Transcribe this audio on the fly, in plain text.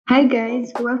Hi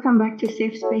guys, welcome back to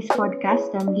Safe Space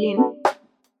Podcast. I'm Lynn.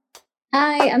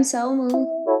 Hi, I'm Saumu.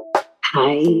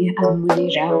 Hi, I'm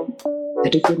Munira.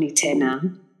 Karibuni tena.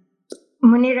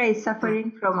 Munira is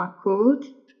suffering from a cold,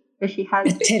 so she A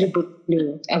has terrible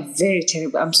flu. A very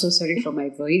terrible. I'm so sorry for my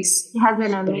voice.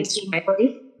 an amazing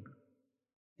voice.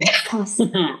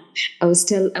 I was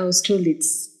told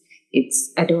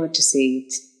it's I don't want to say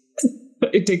it.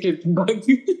 I take it back.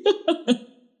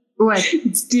 What?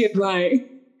 It's TMI.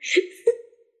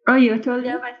 Oh, you told you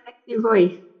have a sexy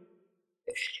voice.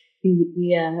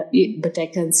 Yeah, but I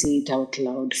can't say it out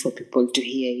loud for people to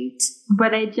hear it.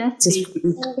 But I just said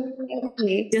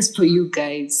Okay. Just for you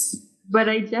guys. But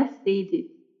I just said it.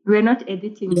 We're not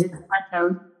editing this part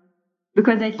out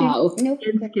because I think Okay. No.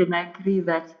 kids can agree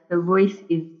that the voice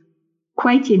is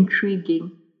quite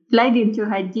intriguing. Slide into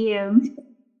her DM.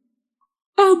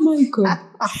 Oh my God.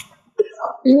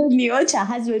 You want your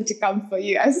husband to come for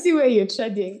you. I see where you're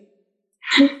treading.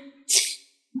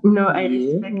 No, I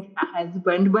Yeah. respect her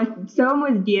husband, but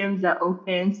Saumu's DMs are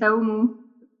open. Saumu,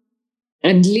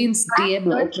 And Lynn's DM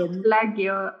don't open flag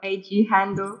your IG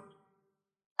handle.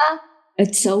 at I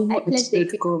pledge the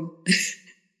saumu@.com.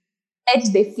 Edge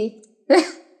the fifth.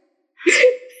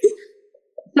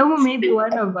 Saumu may be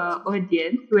one of our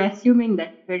audience. We're assuming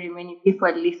that very many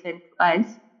people listen to us,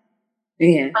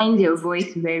 Yeah. find your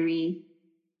voice very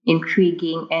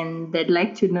intriguing, and they'd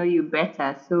like to know you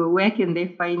better. So where can they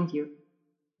find you?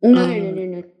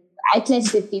 No. I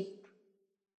pledge the fifth.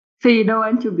 So you don't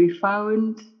want to be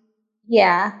found?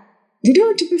 Yeah. You don't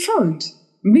want to be found.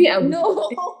 Me, I would, No.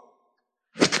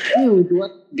 I would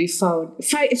want to be found.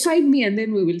 Find me and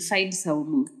then we will find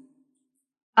Saumu.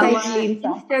 Our Find Lynn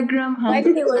first. Instagram Why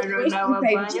do they handles want are to on waste our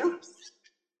time?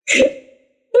 bio.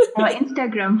 Our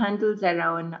Instagram handles are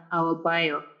on our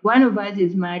bio. One of us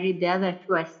is married, the other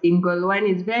two are single. One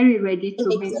is very ready to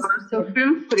mingle, so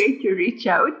feel free to reach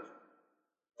out.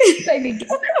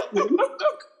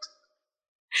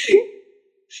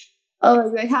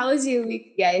 Oh my God. How was your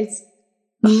week, guys?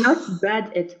 Not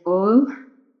bad at all.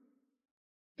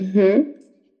 Mm-hmm.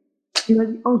 It was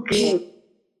okay.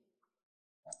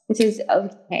 It is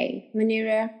okay.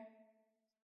 Munira,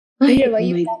 Oh were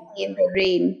you my- running in the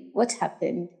rain? What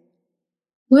happened?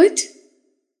 What?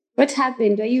 What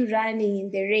happened? Were you running in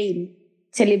the rain,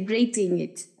 celebrating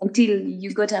it until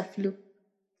you got a flu?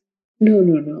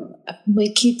 No. My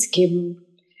kids came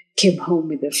home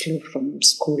with the flu from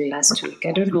school last week.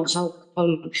 I don't know how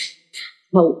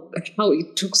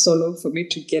it took so long for me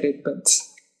to get it, but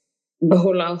the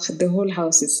whole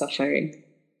house is suffering.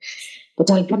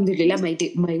 But alhamdulillah,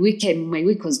 my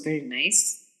week was very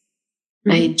nice.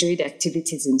 I enjoyed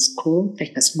activities in school,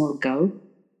 like a small girl.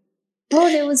 Oh,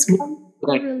 there was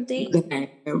Like, Memorial Day.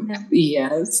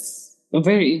 yes,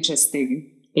 very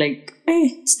interesting. Like,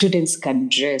 students can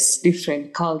dress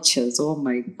different cultures. Oh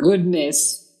my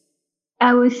goodness.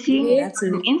 I was seeing Yeah, it that's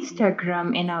on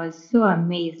Instagram and I was so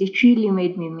amazed. It really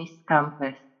made me miss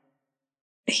campus.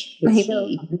 I know.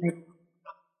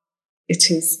 It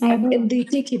is. I know. And they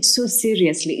take it so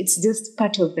seriously. It's just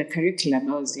part of the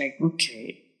curriculum. I was like,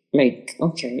 okay.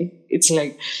 It's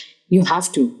like you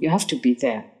have to be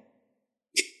there.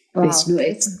 Wow. There's no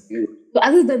excuse. But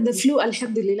other than the flu,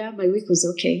 alhamdulillah, my week was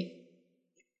okay.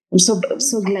 I'm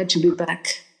so glad to be back.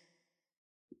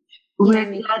 We're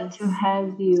me glad too. to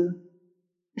have you.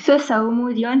 So,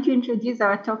 Saumu, do you want to introduce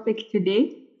our topic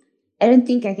today? I don't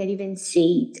think I can even say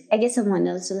it. I guess someone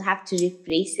else will have to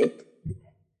rephrase it.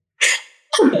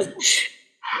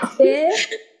 Yeah.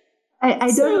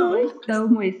 I don't know why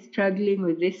Saumu is struggling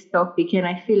with this topic, and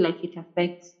I feel like it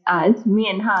affects us, me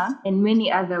and her, and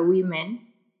many other women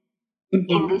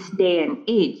in this day and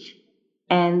age.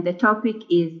 And the topic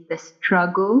is the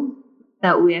struggle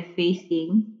that we are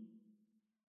facing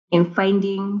in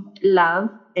finding love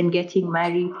and getting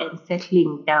married and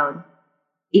settling down.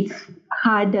 It's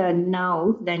harder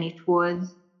now than it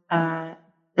was a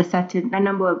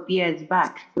number of years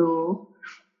back. So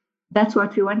that's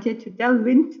what we wanted to delve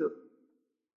into.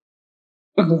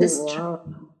 The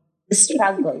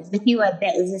struggles. The keyword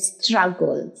there is the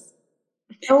struggles.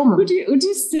 So Would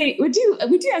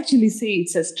you actually say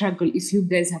it's a struggle if you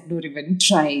guys have not even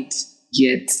tried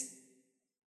yet?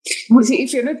 You see,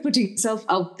 if you're not putting yourself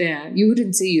out there, you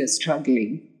wouldn't say you're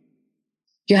struggling.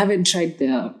 You haven't tried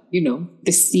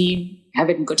the scene,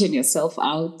 haven't gotten yourself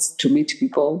out to meet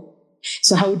people.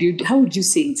 So how would you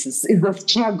say it's a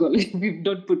struggle if you've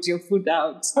not put your foot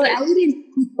out? Well, I wouldn't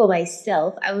speak for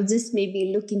myself. I would just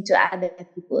maybe look into other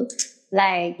people,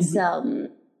 like some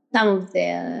of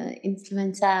the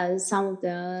influencers, some of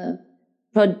the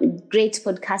great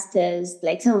podcasters,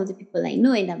 like some of the people I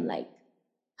know, and I'm like,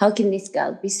 how can this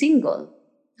girl be single?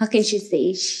 how can she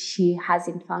say she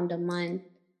hasn't found a man?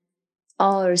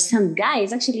 Or some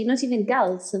guys, actually, not even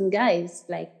girls, some guys,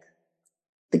 like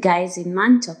the guys in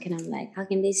Mantok, and I'm like, how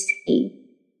can they say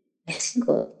they're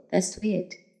single? That's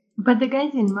weird. But the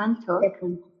guys in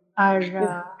Mantok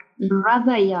are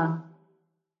rather young.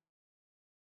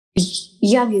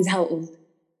 Young is how old?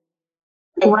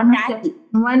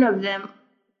 One of them,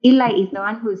 Eli is the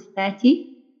one who's 30.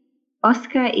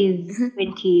 Oscar is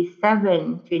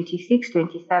 27, 26,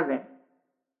 27.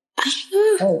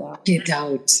 Oh, wow. Get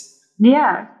out.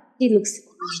 Yeah. He looks.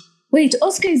 Wait,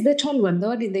 Oscar is the tall one, the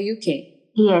one in the UK?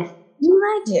 Yes.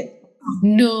 Imagine.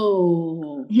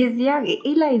 No. He's young.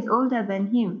 Eli is older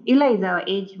than him. Eli is our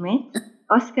age mate.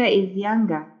 Oscar is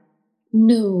younger.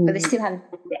 No. But they still haven't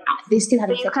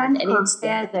So you can't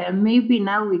compare them. Maybe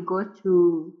now we go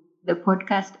to the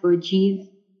podcast OGs.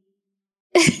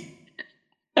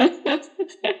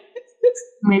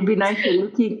 Maybe now if you're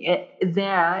looking at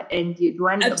there and you'd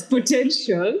want at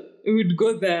potential, we would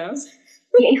go there.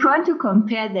 Yeah, if you want to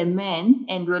compare the men,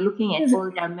 and we're looking at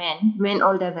older men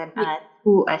older than us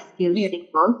who are still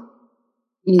single,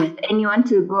 and you want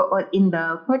to go in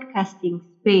the podcasting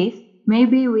space,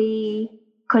 maybe we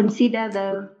consider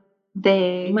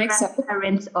the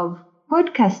grandparents of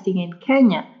podcasting in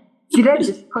Kenya. Did I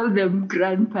just call them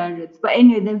grandparents? But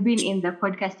anyway, they've been in the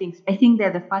podcasting. I think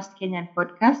they're the first Kenyan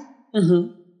podcast.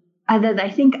 I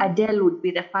think Adele would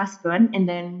be the first one, and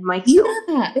then Mike. Yeah,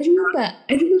 I remember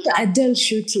Adele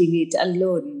shooting it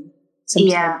alone some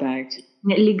time back.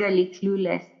 Legally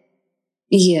Clueless.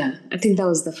 Yeah, I think that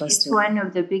was the first one. It's one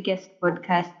of the biggest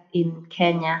podcasts in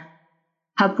Kenya.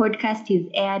 Her podcast is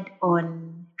aired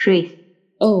on Trace.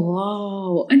 Oh,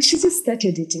 wow. And she just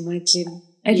started it, imagine.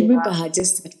 I remember her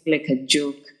just like a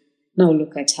joke. Now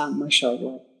look at her,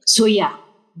 mashallah. So yeah,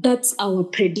 that's our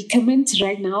predicament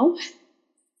right now.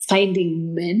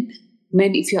 Finding men,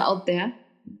 if you're out there,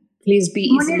 please be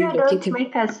easily located. Don't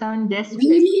make us sound desperate.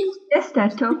 Really? Just a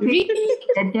topic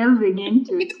that delving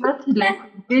into. It's not like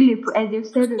really, as you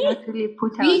said, we're not really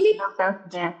put ourselves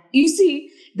out there. You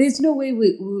see, there's no way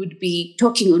we would be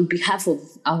talking on behalf of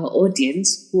our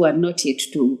audience who are not yet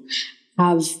to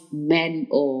have men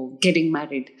or getting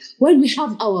married. Well, we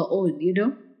have our own,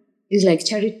 It's like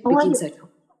charity begins at home.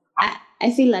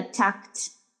 I feel attacked.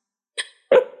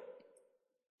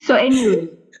 So anyway,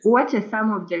 what are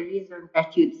some of the reasons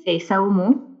that you'd say,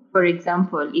 Saumu, for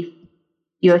example, if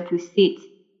you're to sit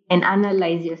and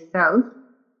analyze yourself,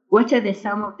 what are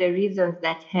some of the reasons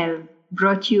that have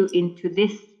brought you into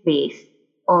this space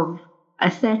of a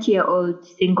 30-year-old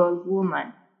single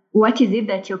woman? What is it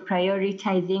that you're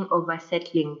prioritizing over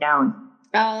settling down?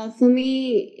 For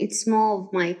me, it's more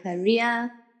of my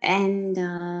career and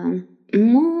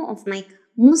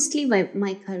mostly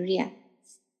my career.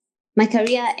 My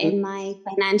career and my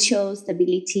financial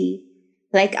stability.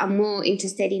 Like, I'm more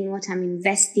interested in what I'm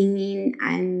investing in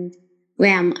and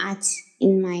where I'm at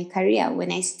in my career.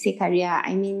 When I say career,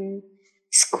 I mean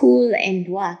school and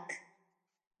work.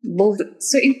 Both.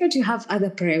 So in fact, you have other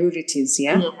priorities,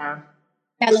 yeah?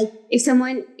 Yeah, like if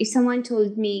someone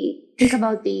told me, think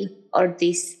about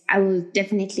this, I will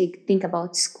definitely think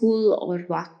about school or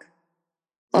work.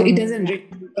 So it doesn't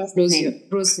really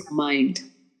cross your mind.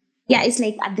 Yeah, it's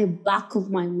like at the back of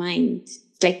my mind.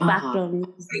 It's like background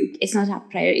music. It's not a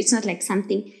prayer. It's not like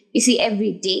something, you see,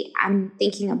 every day I'm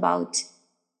thinking about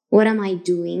what am I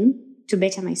doing to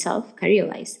better myself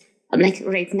career-wise. I'm like,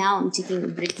 right now I'm taking a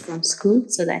break from school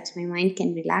so that my mind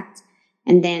can relax.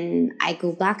 And then I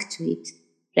go back to it.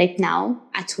 Right now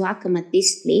at work, I'm at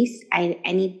this place. I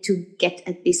need to get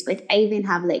at this point. I even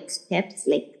have like steps,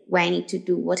 like where I need to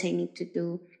do what I need to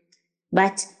do.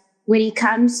 But when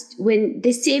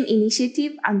the same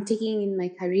initiative I'm taking in my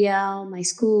career, my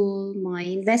school, my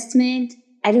investment,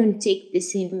 I don't take the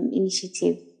same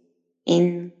initiative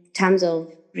in terms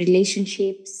of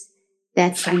relationships.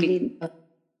 That's finding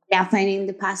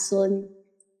the person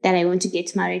that I want to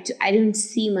get married to. I don't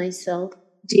see myself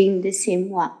doing the same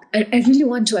work. I really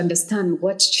want to understand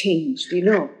what's changed,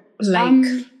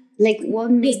 like what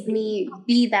made me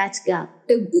be that girl.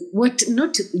 What,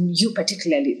 not you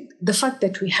particularly, the fact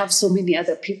that we have so many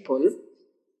other people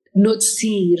not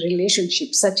seeing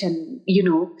relationships such an,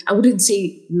 I wouldn't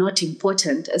say not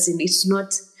important, as in it's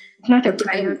not a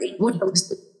priority.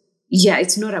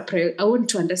 It's not a priority. I want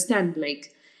to understand,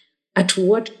 like, at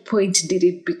what point did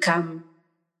it become,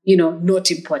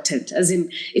 not important? As in,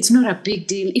 it's not a big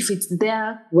deal. If it's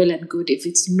there, well and good. If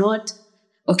it's not,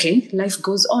 okay, life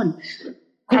goes on.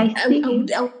 I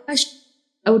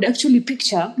would actually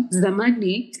picture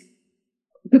Zamani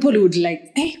people would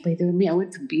like, hey, by the way, me, I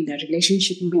want to be in a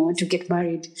relationship. Me, I want to get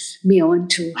married. Me, I want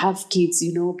to have kids,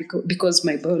 because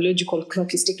my biological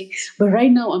clock is ticking. But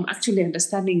right now, I'm actually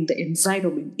understanding the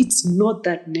environment. It's not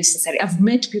that necessary. I've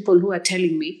met people who are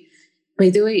telling me, by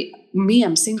the way, me,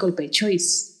 I'm single by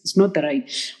choice. It's not that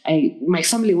my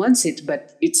family wants it,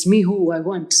 but it's me who I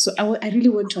want. So I really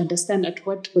want to understand at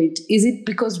what point. Is it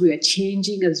because we are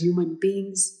changing as human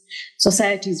beings?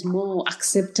 Society is more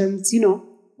acceptance,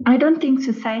 I don't think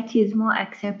society is more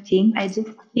accepting. I just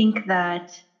think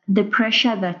that the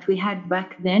pressure that we had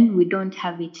back then, we don't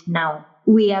have it now.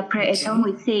 We are, as Tom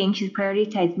was saying, she's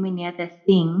prioritized many other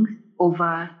things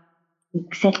over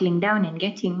settling down and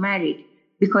getting married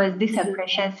because these are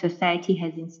pressures society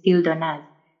has instilled on us.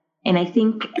 And I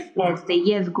think as the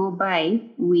years go by,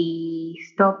 we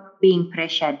stop being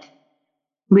pressured.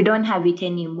 We don't have it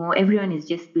anymore. Everyone is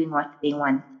just doing what they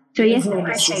want. So yes, the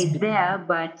pressure is there,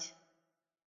 but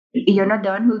you're not the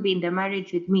one who'll be in the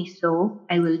marriage with me, so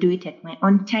I will do it at my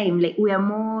own time. Like we are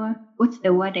more, what's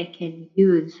the word I can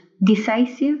use?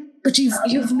 Decisive? But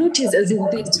you've noticed as in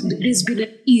there's been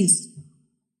an ease.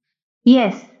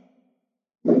 Yes.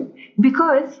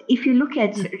 Because if you look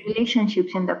at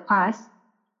relationships in the past,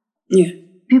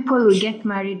 people will get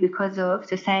married because of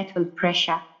societal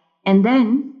pressure. And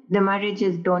then the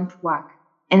marriages don't work.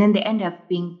 And then they end up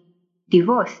being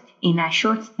divorced in a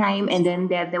short time. And then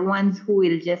they're the ones who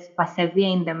will just persevere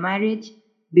in the marriage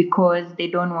because they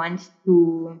don't want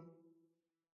to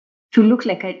look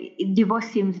like divorce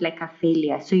seems like a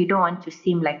failure. So you don't want to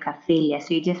seem like a failure.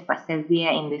 So you just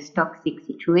persevere in this toxic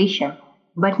situation.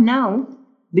 But now,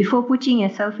 before putting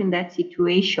yourself in that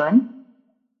situation,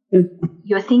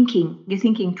 you're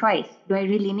thinking twice. Do I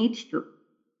really need to?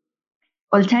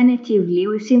 Alternatively,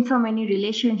 we've seen so many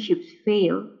relationships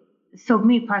fail. So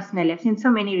me personally, I've seen so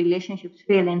many relationships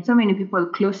fail and so many people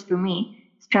close to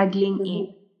me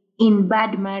struggling in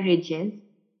bad marriages.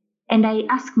 And I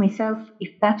ask myself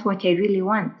if that's what I really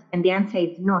want. And the answer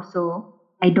is no. So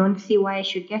I don't see why I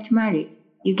should get married.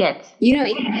 You get?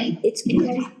 It's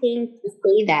one thing to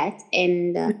say that.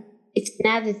 And it's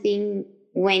another thing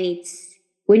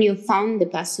when you found the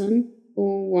person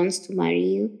who wants to marry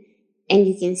you and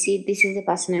you can see this is the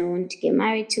person I want to get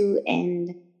married to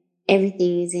and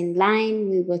everything is in line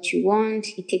with what you want.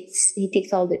 He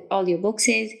ticks all your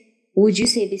boxes. Would you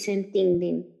say the same thing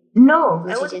then? No,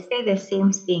 I wouldn't say the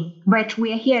same thing. But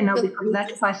we are here now because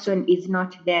that person is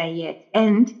not there yet.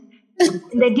 And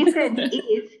the difference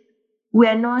is we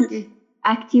are not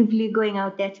actively going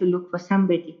out there to look for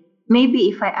somebody. Maybe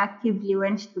if I actively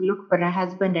went to look for a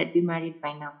husband, I'd be married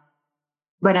by now.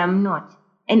 But I'm not.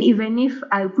 And even if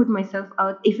I put myself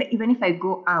out, even if I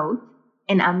go out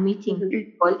and I'm meeting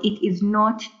people, it is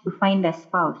not to find a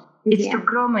spouse. It's to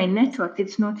grow my network.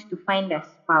 It's not to find a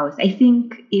spouse. I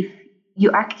think if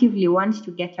you actively want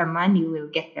to get a man, you will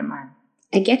get a man.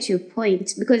 I get your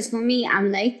point. Because for me,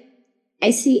 I'm like, I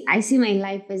see my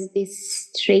life as this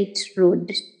straight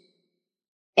road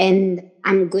and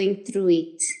I'm going through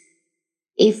it.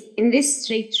 If in this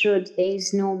straight road there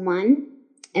is no man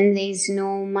and there is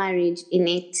no marriage in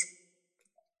it,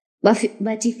 but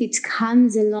if it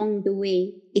comes along the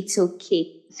way, it's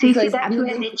okay. So you see that's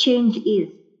where the change is.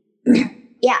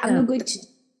 Yeah, I'm not going to.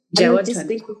 I'm not just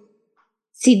going to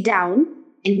sit down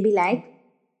and be like,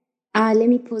 let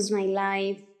me pause my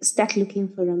life, start looking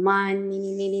for a man,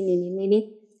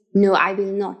 No, I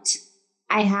will not.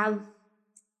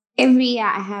 Every year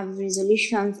I have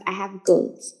resolutions, I have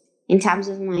goals in terms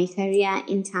of my career,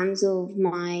 in terms of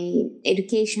my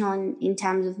education, in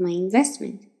terms of my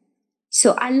investment.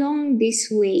 So along this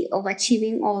way of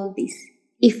achieving all this,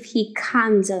 if he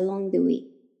comes along the way,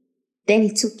 then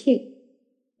it's okay.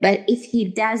 But if he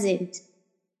doesn't,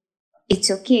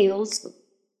 it's okay also.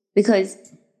 Because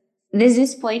there's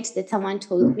this point that someone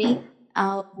told me,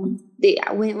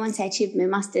 once I achieved my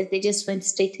master's, they just went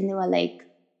straight and they were like,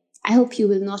 I hope you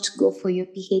will not go for your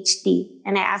PhD.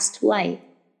 And I asked why.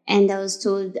 And I was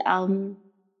told,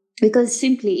 because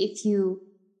simply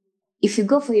if you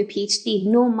go for your PhD,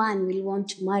 no man will want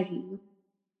to marry you.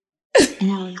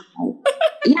 And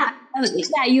I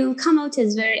was like, you'll come out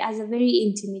as a very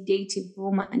intimidating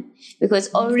woman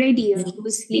because already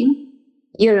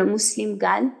you're a Muslim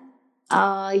girl,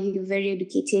 you're very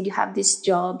educated, you have this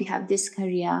job, you have this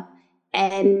career,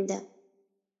 and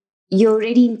you're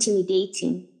already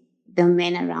intimidating the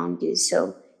men around you.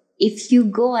 So if you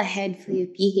go ahead for your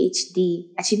PhD,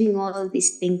 achieving all of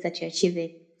these things that you're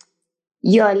achieving,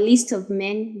 your list of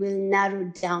men will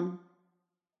narrow down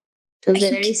to a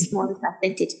very small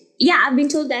percentage. Yeah, I've been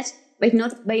told that by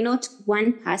not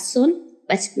one person,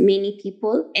 but many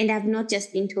people. And I've not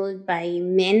just been told by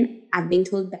men, I've been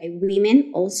told by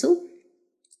women also.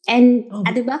 And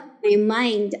at the back of my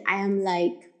mind, I am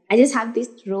like, I just have this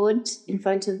road in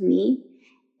front of me,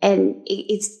 and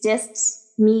it's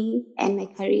just me and my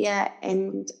career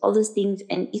and all those things.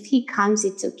 And if he comes,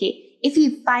 it's okay. If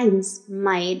he finds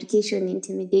my education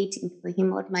intimidating for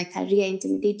him or my career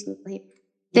intimidating for him,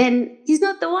 then he's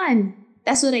not the one.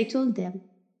 That's what I told them.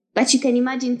 But you can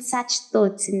imagine such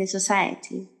thoughts in the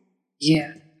society.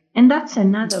 Yeah. And that's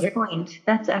another point.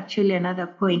 That's actually another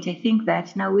point. I think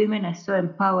that now women are so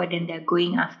empowered and they're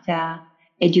going after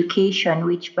education,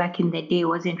 which back in the day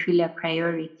wasn't really a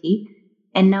priority.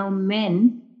 And now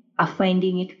men are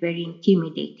finding it very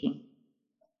intimidating.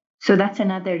 So that's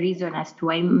another reason as to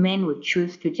why men would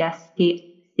choose to just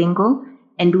stay single,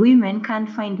 and women can't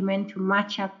find men to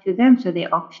match up to them, so they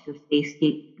opt to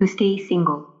stay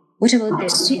single. What about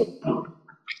the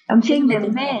I'm saying the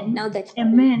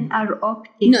men are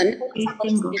opting to stay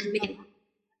single.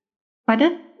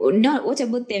 Pardon? No, what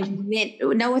about the men?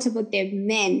 Now, what about the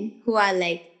men who are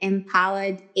like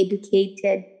empowered,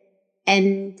 educated,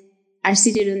 and are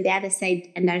seated on the other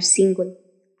side and are single?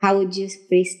 How would you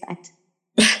phrase that?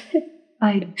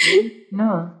 I don't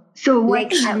know. So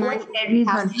what's the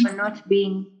reason for not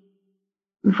being,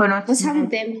 for some of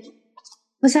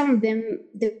them,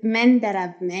 the men that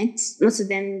I've met, most of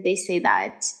them, they say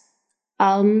that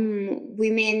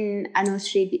women are not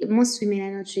ready. Most women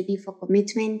are not ready for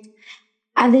commitment.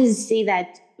 Others say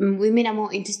that women are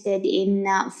more interested in,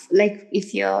 like,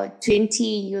 if you're 20,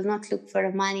 you'll not look for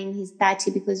a man in his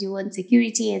 30 because you want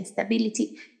security and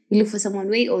stability. You look for someone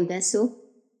way older. So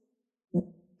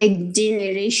a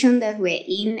generation that we're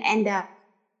in end up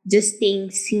just staying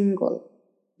single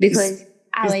because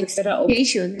our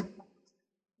expectations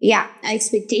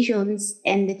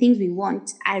and the things we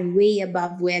want are way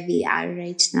above where they are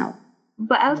right now.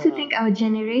 But I also think our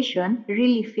generation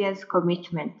really fears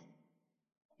commitment.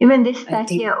 Even this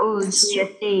 30-year-old who you're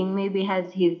saying maybe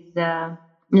has his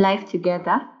life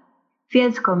together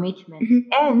fears commitment.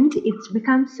 Mm-hmm. And it's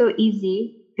become so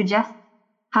easy to just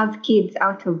have kids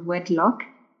out of wedlock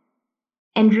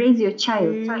and raise your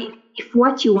child. Mm. So if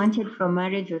what you wanted from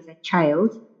marriage was a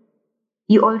child,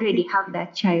 you already have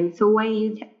that child. So why are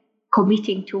you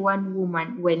committing to one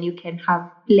woman when you can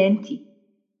have plenty?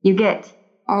 You get?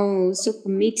 Oh, so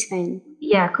commitment.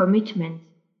 Yeah, commitment.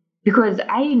 Because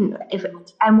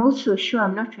I'm also sure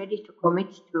I'm not ready to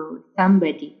commit to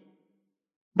somebody.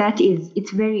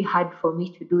 It's very hard for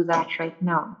me to do that right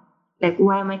now. Like,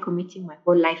 why am I committing my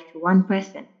whole life to one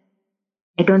person?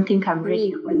 I don't think I'm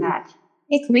ready for that.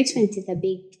 Yeah, commitment is a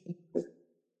big thing.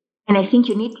 And I think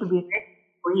you need to be ready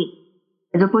for it.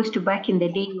 As opposed to back in the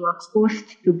day, you were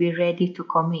forced to be ready to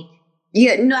commit.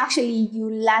 Yeah, no, actually, you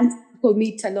learn to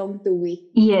commit along the way.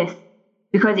 Yes,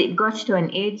 because it got to an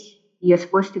age, you're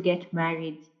supposed to get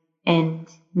married. And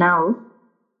now,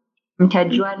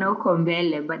 mtajua no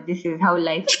kombele, but this is how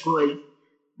life goes.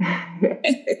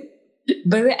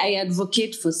 But I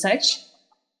advocate for such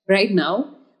right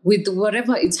now. With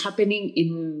whatever is happening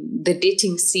in the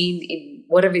dating scene, in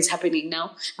whatever is happening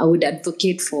now, I would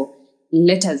advocate for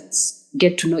let us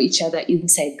get to know each other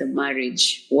inside the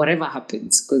marriage, whatever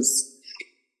happens.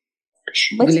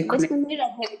 But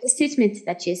the statement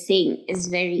that you're saying is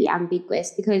very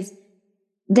ambiguous, because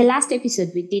the last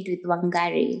episode we did with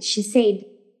Wangari, she said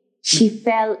she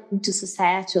fell into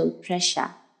societal pressure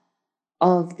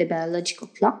of the biological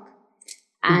clock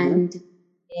and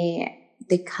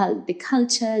the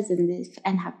cultures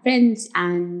and her friends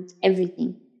and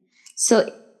everything. So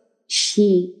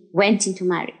she went into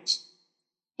marriage.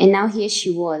 And now here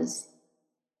she was,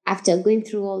 after going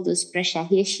through all those pressure,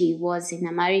 here she was in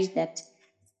a marriage that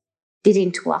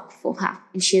didn't work for her.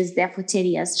 And she was there for 10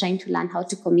 years trying to learn how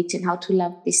to commit and how to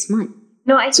love this man.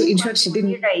 No, I think what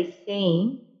Munira is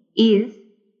saying is,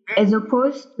 as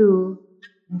opposed to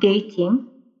dating,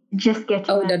 just get married.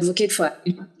 I would advocate for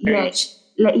marriage.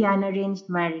 Yeah, an arranged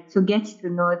marriage. So get to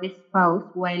know the spouse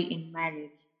while in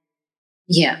marriage.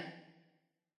 Yeah.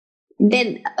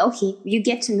 Then, okay, you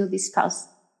get to know the spouse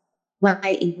while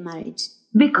in marriage.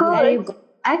 Because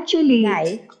actually,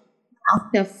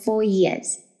 after 4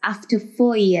 years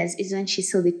is when she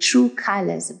saw the true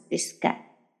colors of this guy.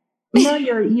 No,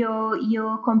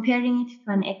 you're comparing it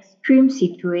to an extreme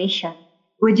situation.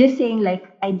 We're just saying,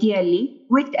 like, ideally,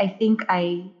 which I think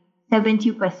I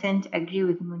 70% agree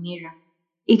with Munira.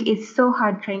 It is so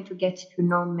hard trying to get to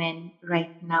know men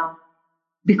right now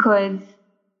because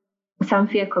some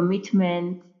fear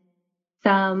commitment,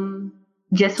 some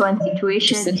just want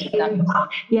situation.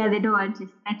 Yeah, they don't want to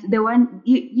start. The one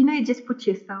you just put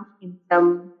yourself in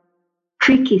some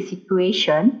tricky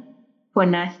situation for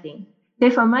nothing. So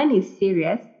if a man is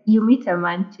serious, you meet a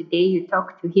man today, you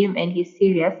talk to him and he's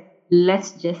serious,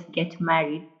 let's just get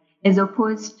married. As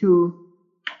opposed to,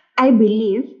 I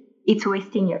believe it's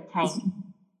wasting your time.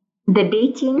 The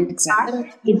dating part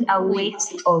is a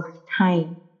waste of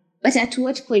time. But at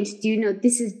what point do you know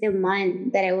this is the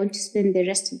man that I want to spend the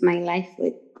rest of my life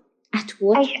with? At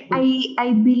what point?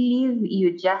 I believe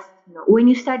you just know. When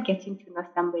you start getting to know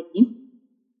somebody,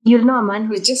 you'll know a man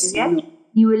who is serious. Know.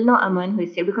 You will know a man who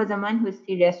is serious, because a man who is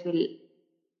serious will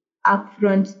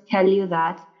upfront tell you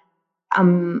that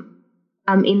I'm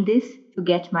in this to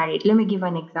get married. Let me give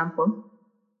an example.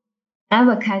 I have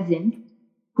a cousin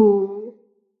who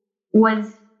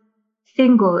was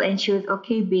single and she was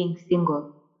okay being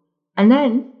single. And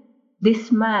then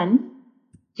this man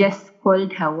just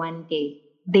called her one day.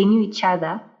 They knew each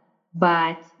other,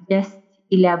 but just,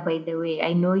 Ila, by the way,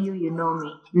 I know you, you know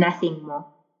me, nothing more.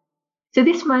 So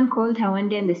this man called her one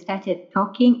day and they started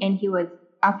talking, and he was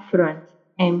upfront.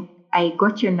 And I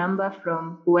got your number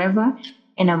from whoever,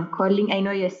 and I'm calling. I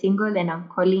know you're single, and I'm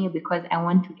calling you because I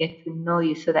want to get to know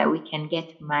you so that we can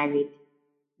get married.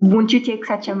 Won't you take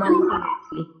such a man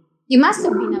seriously? He must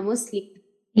have been a Muslim.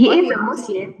 He is a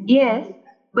Muslim, yes.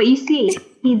 But you see,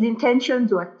 his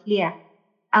intentions were clear.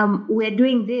 We're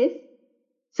doing this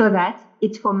so that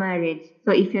it's for marriage.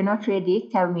 So if you're not ready,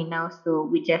 tell me now, so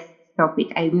we just stop it.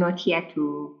 I'm not here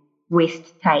to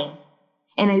waste time.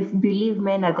 And I believe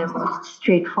men are the most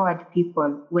straightforward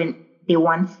people when they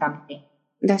want something.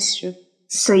 That's true.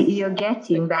 So you're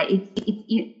getting that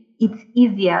it's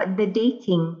easier. The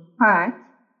dating part,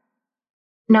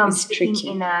 now I'm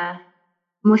speaking in a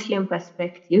Muslim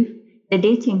perspective, the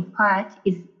dating part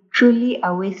is truly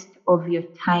a waste of your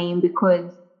time,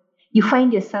 because you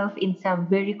find yourself in some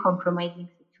very compromising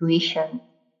situations.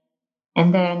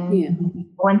 And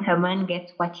then once a man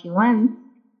gets what he wants,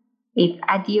 it's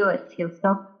adios. He'll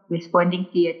stop responding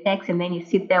to your text, and then you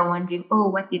sit there wondering, oh,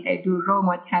 what did I do wrong?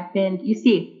 What happened? You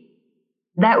see,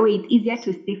 that way it's easier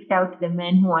to sift out the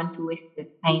men who want to waste your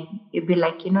time. You'll be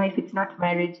like, if it's not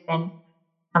marriage, then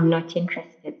I'm not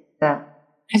interested. So,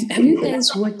 have you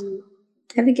guys watched?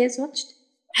 Have you guys watched?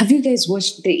 Have you guys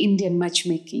watched the Indian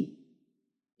matchmaking?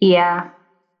 Yeah.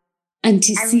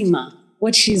 Auntie Seema,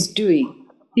 what she's doing.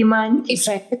 If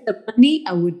I had the money,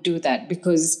 I would do that,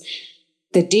 because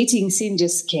the dating scene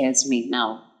just scares me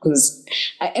now. Because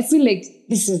I feel like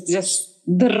this is just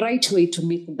the right way to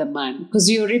meet the man, because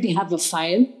you already have a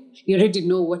file. You already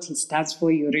know what he stands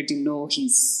for. You already know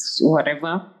his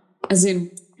whatever. As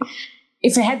in,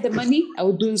 if I had the money, I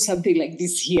would do something like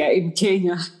this here in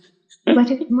Kenya. But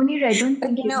Munira, I don't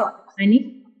think you need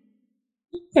money.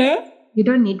 Huh? You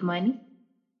don't need money.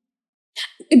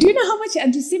 Do you know how much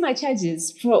Auntie Seema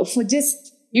charges for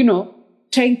just,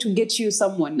 trying to get you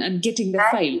someone and getting the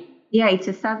file? Yeah, it's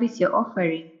a service you're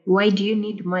offering. Why do you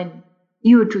need money? If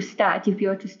you were to start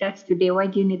today, why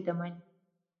do you need the money?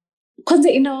 Because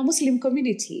in our Muslim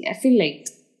community, I feel like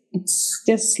it's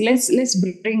just, let's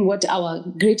bring what our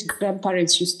great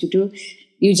grandparents used to do.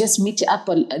 You just meet up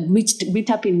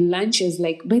in lunches,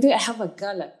 like, by the way, I have a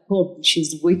girl at home,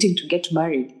 she's waiting to get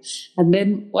married. And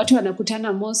then watu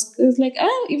wanakutana mosque, it's like,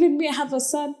 even me, I have a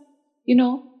son,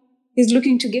 he's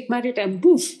looking to get married, and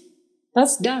poof,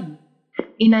 that's done.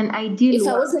 In an ideal if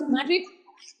world, I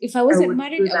wasn't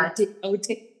married, I would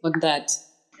take on that.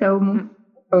 So,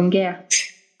 ongea.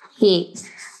 Hey,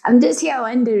 I'm just here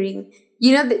wondering,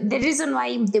 the reason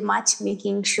why the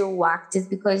matchmaking show worked is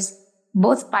because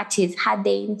both parties had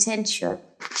the intention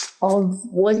of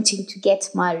wanting to get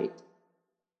married.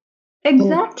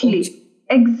 Exactly.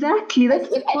 That's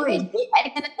the point.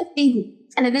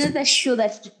 Another show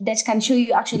that can show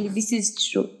you actually this is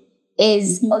true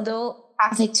is although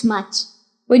Perfect Match.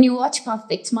 When you watch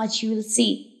Perfect Match, you will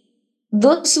see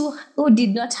those who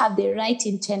did not have the right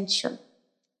intention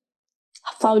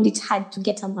found it hard to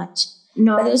get a match.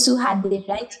 No. But those who had the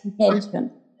right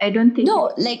intention. I don't think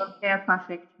compare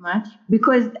Perfect Match,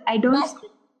 because I don't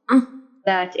think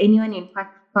that anyone in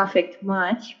Perfect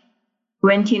Match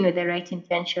went in with the right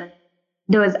intention.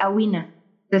 There was a winner.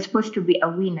 There's supposed to be a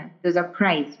winner. There's a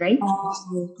prize, right?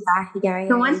 Yeah.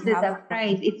 So once there's a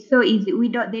prize, it's so easy.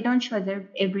 They don't show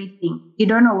everything. You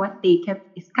don't know what they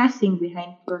kept discussing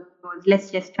behind closed doors. Let's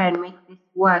just try and make this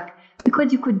work,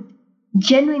 because you could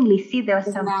genuinely see there was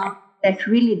something that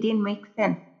really didn't make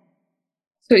sense.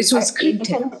 So it was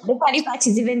scripted. The funny part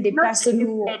is even the person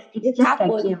who the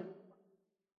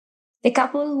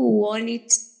couple who won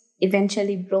it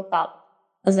eventually broke up.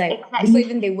 I was like, before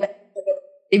even they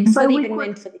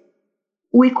went for it.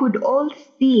 We could all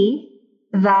see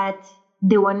that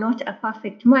they were not a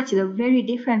perfect match. They were very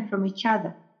different from each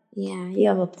other. Yeah, you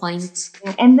have a point.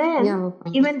 And You have then a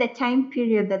point. even the time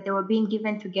period that they were being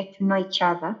given to get to know each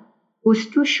other was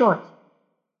too short.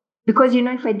 Because,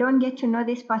 if I don't get to know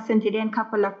this person today and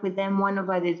couple up with them, one of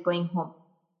us is going home.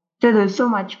 So there's so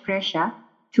much pressure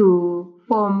to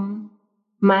form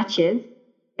matches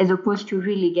as opposed to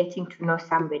really getting to know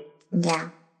somebody. Yeah,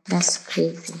 that's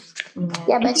crazy. Yeah,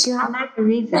 Yeah, I but think you have, another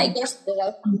reason. I guess, the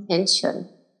right intention.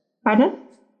 Pardon?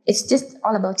 It's just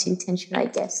all about intention, I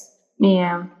guess.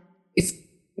 Yeah. If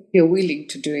you're willing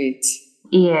to do it.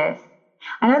 Yes.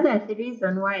 Another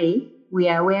reason why we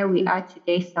are where we are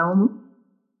today, Saum,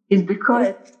 is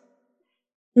because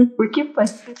we keep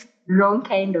pursuing wrong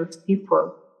kind of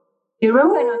people. You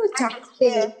remember when I was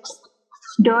Toxic.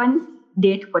 don't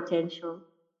date potential.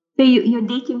 So you're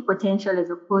dating potential as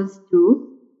opposed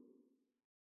to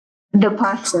the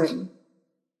person.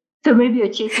 So maybe you're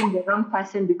chasing the wrong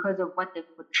person because of what they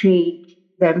portrayed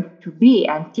them to be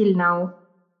until now.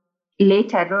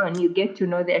 Later on, you get to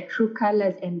know their true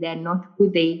colors and they're not who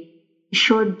they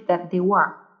showed that they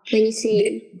were. When you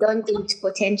say don't date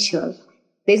potential,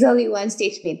 there's only one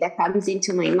statement that comes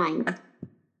into my mind.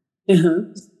 Uh-huh.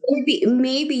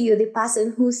 Maybe you're the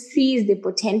person who sees the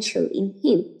potential in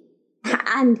him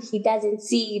and he doesn't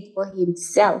see it for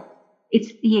himself.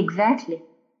 Exactly.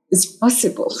 It's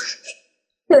possible.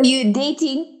 So you're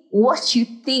dating what you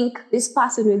think this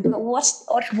person will do,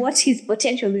 what his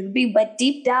potential will be, but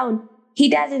deep down he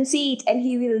doesn't see it and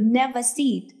he will never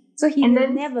see it. So he And will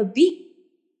then never be.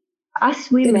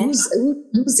 Us And women, who's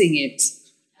losing it?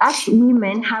 us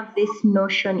women have this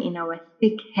notion in our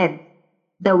thick head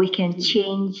that we can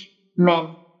change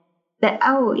men. That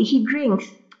he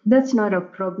drinks, that's not a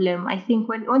problem. I think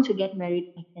once you get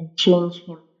married, I can change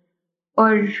him.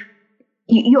 Or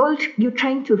you're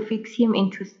trying to fix him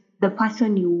into the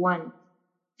person you want.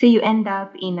 So you end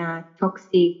up in a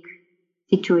toxic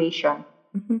situation.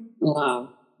 Wow.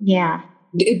 Yeah.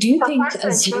 Do you If a think person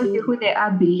as shows you who they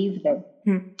are, believe them.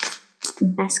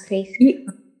 That's crazy.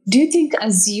 do you think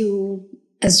as you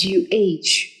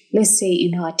age, let's say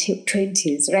in our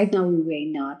 20s, right now we were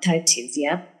in our 30s,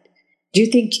 yeah? Do you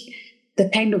think the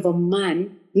kind of a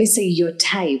man, let's say your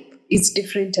type, is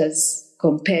different as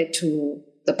compared to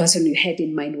the person you had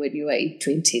in mind when you were in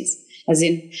 20s? As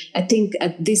in, I think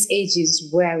at this age is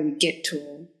where we get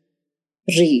to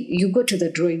you go to the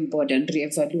drawing board and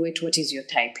reevaluate what is your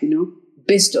type,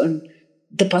 based on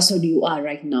the person you are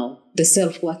right now, the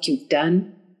self-work you've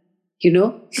done,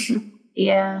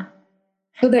 Yeah.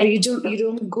 so that you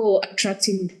don't go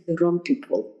attracting the wrong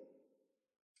people.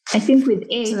 I think with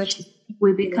age,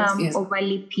 we become Yes.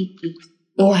 overly picky.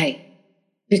 Why?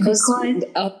 Because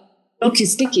our clock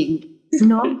is ticking.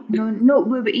 No.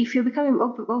 If you're becoming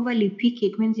overly picky,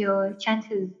 it means your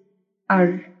chances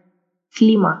are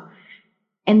slimmer.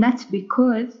 And that's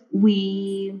because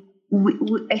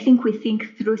I think we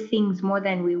think through things more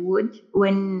than we would.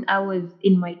 When I was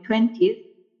in my 20s,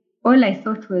 all I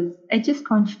thought was, I just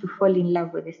want to fall in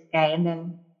love with this guy. And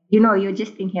then, you're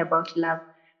just thinking about love.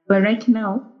 But right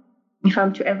now, if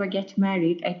I'm to ever get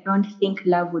married, I don't think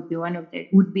love would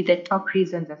be the top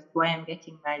reasons as to why I'm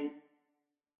getting married.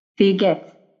 So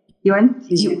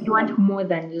you want more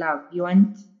than love. You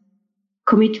want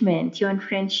commitment, you want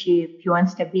friendship, you want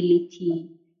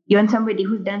stability, you want somebody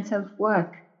who's done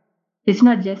self-work. It's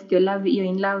not just you're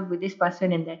in love with this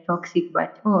person and they're toxic,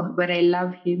 but I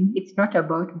love him. It's not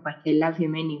about but I love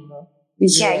him anymore.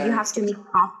 Yeah, you have to meet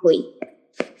halfway.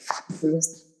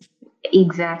 Yes.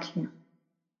 Exactly.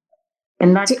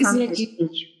 And that So it's comes like with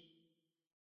age.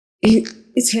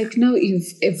 It's like now you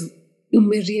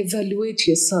may reevaluate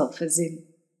yourself, as in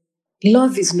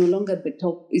love is no longer the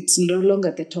top. It's no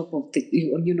longer the top of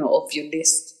of your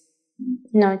list.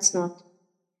 No, it's not.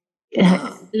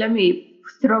 Let me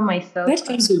throw myself. That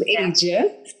comes with age, yeah.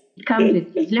 It comes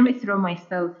with age. Let me throw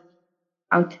myself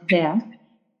out there.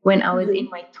 When I was in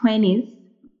my 20s,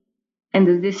 and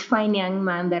there's this fine young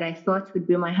man that I thought would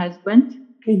be my husband.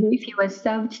 If he was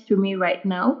served to me right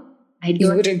now,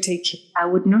 You wouldn't take him. I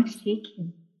would not take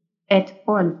him at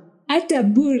all.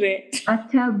 Atabure.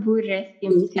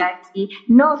 Simsaki.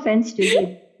 No offense to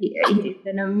him. He's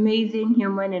an amazing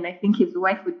human, and I think his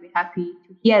wife would be happy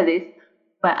to hear this.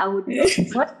 But I would not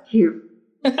want him.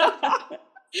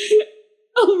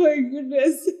 Oh my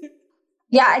goodness.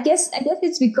 Yeah, I guess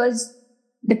it's because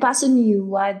the person you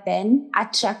were then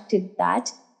attracted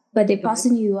that, but the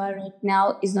person you are right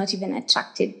now is not even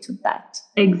attracted to that.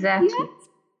 Exactly.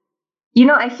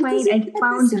 Yeah. I found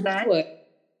that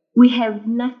we have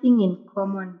nothing in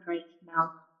common right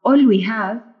now. All we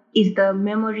have is the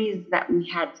memories that we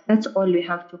had. That's all we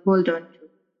have to hold on to.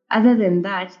 Other than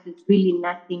that, there's really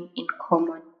nothing in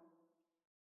common.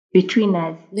 between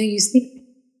us. No, you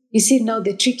see now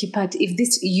the tricky part.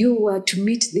 If you were to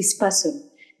meet this person,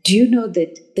 do you know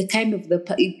that the kind of the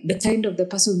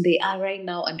person they are right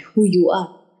now and who you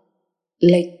are,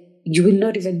 like you will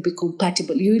not even be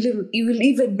compatible. You will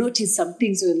even notice some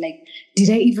things where like,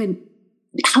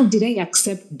 how did I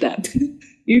accept that?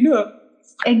 You know,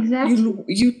 Exactly.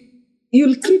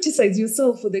 you'll criticize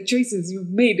yourself for the choices you've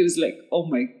made. It was like, oh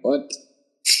my God.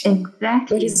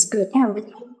 Exactly. That is good. Yeah, we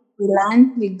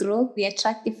learn, we grow, we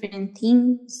attract different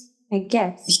things, I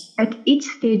guess. At each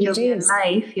stage of your is.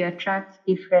 life, you attract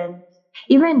different.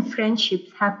 Even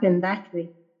friendships happen that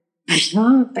way. I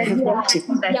have noticed.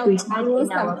 That we had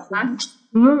in our past.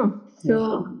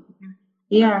 So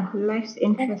yeah, life's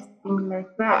interesting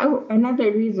like that. Oh,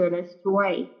 another reason as to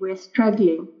why we're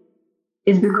struggling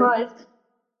is because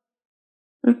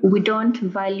we don't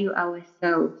value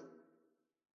ourselves.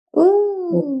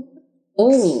 Ooh.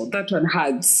 Oh, that one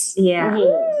hurts. Yeah.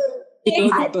 It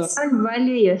If you don't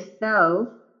value yourself,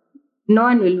 no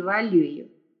one will value you.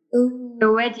 Ooh.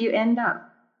 So where do you end up?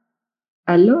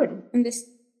 Alone.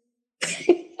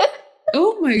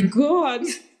 Oh my God.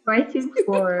 Fighting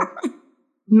for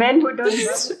men who don't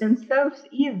value themselves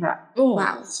either. Oh.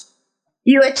 Wow.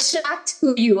 You attract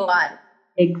who you are.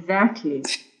 Exactly.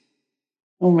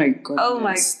 Oh my God. Oh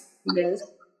my goodness.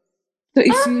 So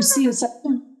if you see yourself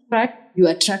trash, you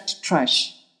attract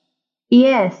trash.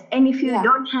 Yes. And if you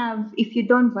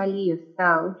don't value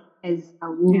yourself as a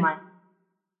woman,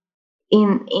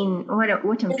 in what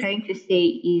I'm trying to say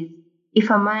is, if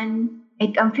a man,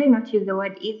 I'm trying not to use the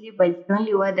word easy, but it's the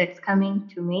only word that's coming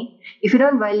to me. If you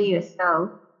don't value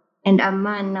yourself and a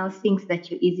man now thinks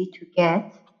that you're easy to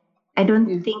get, I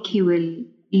don't think he will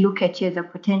look at you as a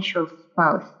potential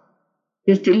spouse.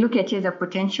 Just to look at you as a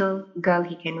potential girl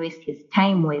he can waste his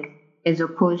time with, as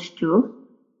opposed to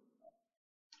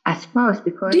a spouse,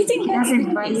 because she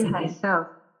doesn't value herself.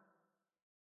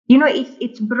 You know,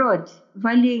 it's broad.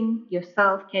 Valuing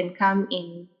yourself can come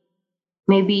in,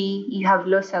 maybe you have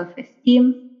low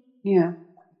self-esteem. Yeah.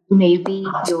 Maybe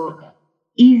you're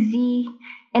easy.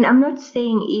 And I'm not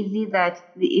saying easy that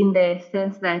in the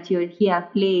sense that you're here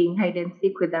playing hide and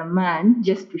seek with a man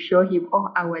just to show him,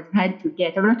 oh, I was hard to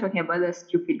get. I'm not talking about those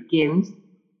stupid games.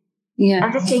 Yeah.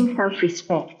 I'm just saying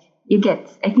self-respect.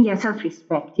 I think you have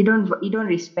self-respect. You don't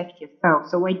respect yourself.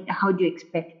 So how do you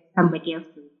expect somebody else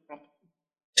to respect you?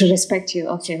 To respect you.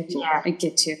 Okay. Yeah. I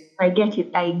get you. I get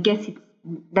it. I guess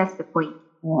that's the point.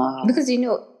 Wow. Because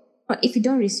if you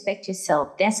don't respect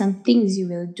yourself, there are some things you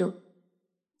will do.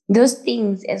 Those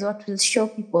things is what will show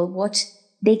people what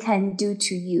they can do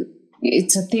to you.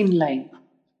 It's a thin line.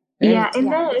 Yeah, and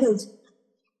then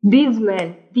these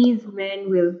men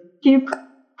will keep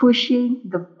pushing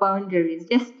the boundaries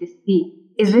just to see,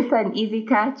 is this an easy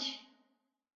catch?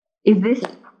 Is this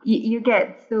you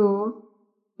get? So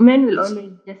men will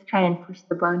always just try and push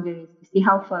the boundaries to see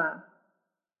how far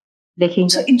they can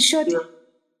So get. in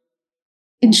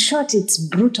short, it's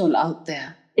brutal out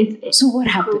there. So what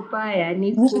happened?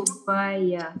 Ni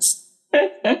kubaya.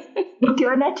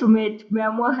 Ukiona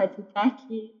tumeamua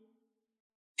hatutaki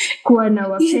kuwa na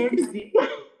wapenzi.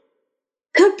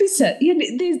 Kabisa,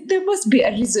 there must be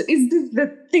a reason. Is this the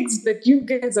things that you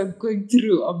guys are going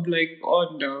through? I'm like,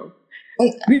 oh no.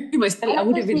 Maybe myself, I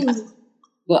would even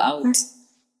go out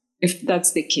if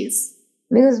that's the case.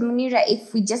 Because Munira,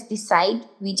 if we just decide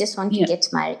we just want to get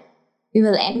married, we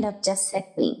will end up just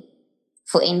settling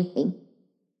for anything.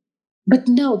 But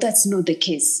now that's not the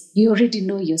case. You already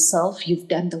know yourself. You've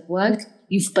done the work.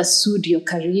 You've pursued your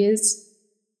careers.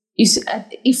 If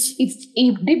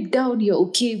deep down you're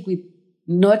okay with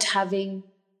not having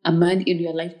a man in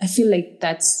your life, I feel like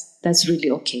that's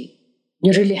really okay.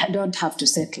 You really don't have to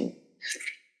settle.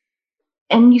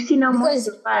 And you see now, most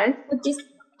of us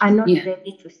are not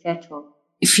ready to settle.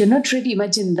 If you're not ready,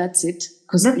 imagine that's it.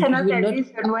 That's another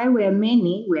reason why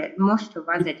most of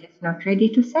us are just not ready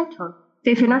to settle. So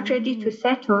if you're not ready to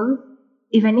settle,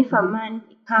 even if a man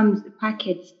comes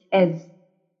packaged as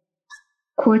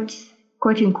quote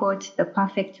unquote the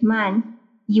perfect man,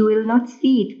 you will not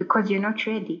see it because you're not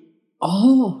ready.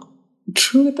 Oh,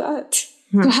 true that.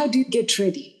 So how do you get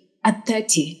ready at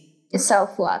 30?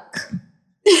 Self-work.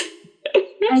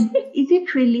 Is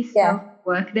it really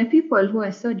self-work? The people who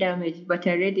are so damaged but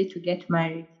are ready to get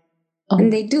married.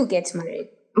 And they do get married.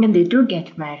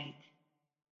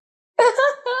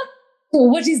 So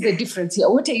what is the difference here?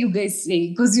 What are you guys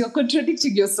saying? Because you're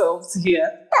contradicting yourselves here.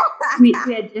 We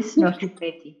are just not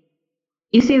ready.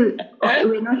 You see,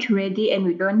 we're not ready and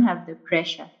we don't have the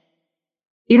pressure.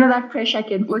 You know that pressure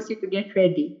can force you to get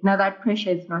ready. Now that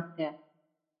pressure is not there.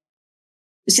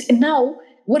 So now,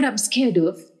 what I'm scared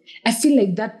of I feel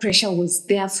like that pressure was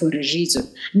there for a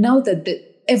reason. Now that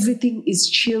everything is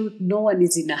chilled, no one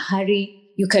is in a hurry,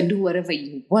 you can do whatever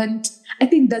you want. I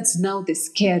think that's now the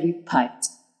scary part.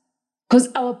 Because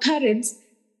our parents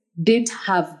didn't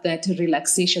have that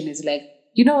relaxation. It's like,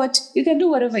 you know what, you can do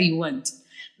whatever you want.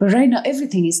 But right now,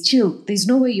 everything is chill. There's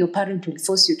no way your parent will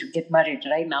force you to get married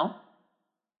right now.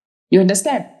 You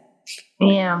understand?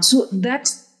 Yeah. So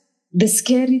that's the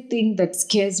scary thing that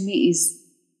scares me is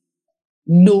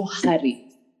no hurry.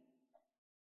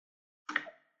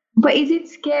 But is it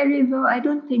scary though? I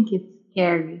don't think it's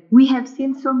scary. We have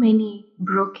seen so many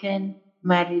broken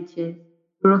marriages.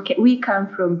 We come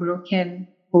from broken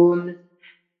homes.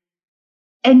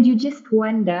 And you just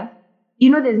wonder,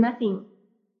 there's nothing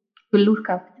to look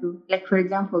up to. Like, for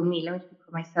example, me, let me speak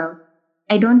for myself.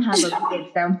 I don't have a good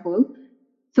example.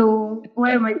 So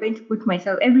why am I going to put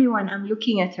myself? Everyone I'm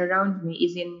looking at around me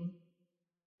is in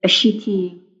a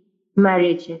shitty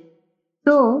marriage.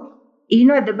 So,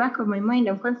 at the back of my mind,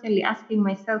 I'm constantly asking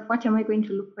myself, what am I going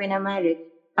to look for in a marriage?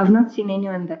 I've not seen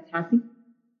anyone that's happy.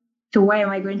 So why am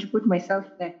I going to put myself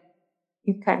there?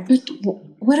 You can't. But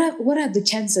what are the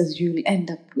chances you'll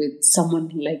end up with someone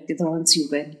like the ones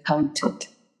you've encountered?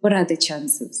 What are the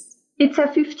chances? It's a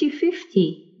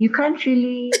 50-50. You can't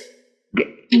really,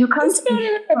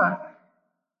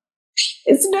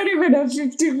 It's not even a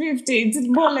 50-50. It's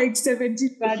more like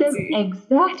 70-30.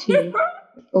 Exactly.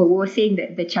 Or we're saying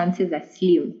that the chances are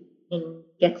slim in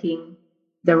getting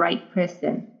the right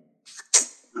person.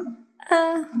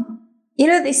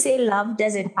 They say love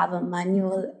doesn't have a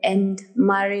manual and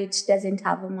marriage doesn't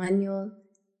have a manual.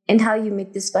 And how you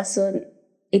meet this person,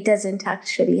 it doesn't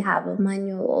actually have a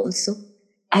manual also.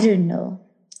 I don't know.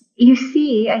 You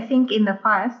see, I think in the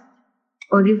past,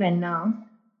 or even now,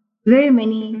 very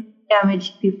many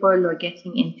damaged people are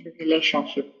getting into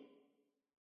relationships.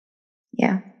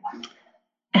 Yeah.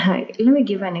 Let me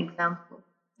give an example.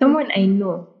 Someone I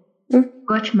know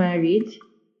got married,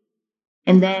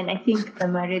 and then I think the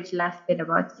marriage lasted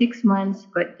about 6 months.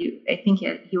 I think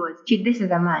he was cheated. This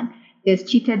is a man. He was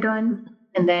cheated on,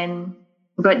 and then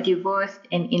got divorced,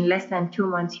 and in less than 2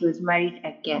 months he was married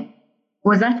again.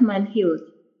 Was that man healed?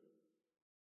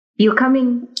 You're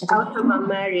coming out of a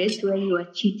marriage where you were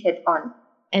cheated on,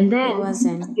 and then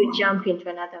you jump into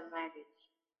another marriage.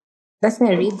 That's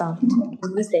a rebound.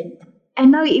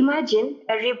 And now imagine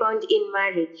a rebound in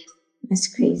marriage. That's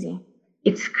crazy.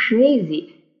 It's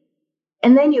crazy.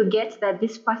 And then you get that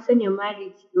this person you're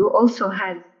married to also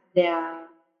has their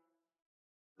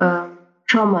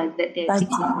traumas that they're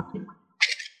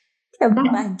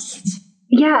baggage.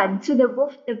 Yeah, so they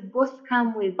both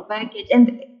come with baggage,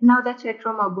 and now that's where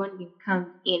trauma bonding comes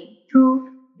in. Two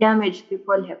damaged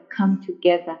people have come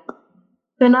together.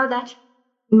 So now that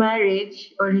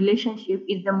marriage or relationship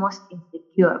is the most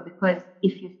insecure, because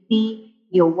if you see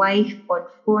your wife on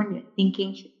phone, you're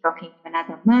thinking she's talking to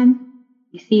another man.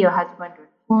 You see your husband on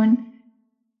phone,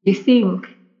 you think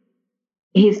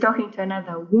he's talking to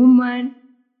another woman,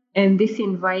 and this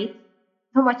invites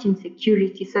so much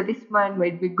insecurity. So this man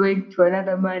might be going to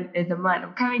another man as a man.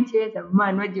 I'm coming to you as a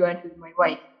man. What do you want with my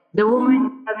wife? The woman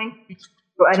is coming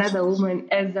to another woman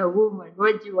as a woman.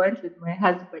 What do you want with my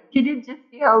husband? Can you just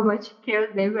see how much chaos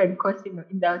they've been causing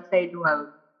in the outside world?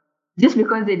 Just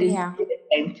because they didn't have the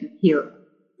time to heal.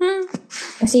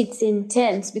 It's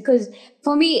intense, because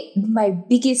for me, my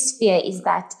biggest fear is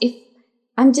that if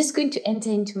I'm just going to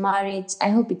enter into marriage, I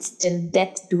hope it's till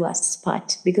death do us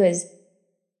part, because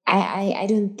I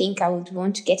don't think I would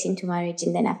want to get into marriage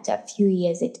and then after a few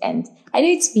years it ends. I know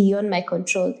it's beyond my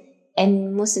control,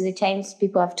 and most of the times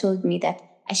people have told me that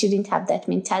I shouldn't have that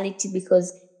mentality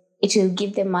because it will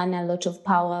give the man a lot of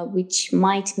power, which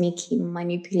might make him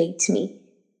manipulate me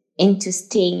into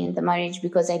staying in the marriage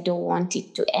because I don't want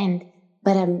it to end.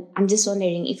 But I'm just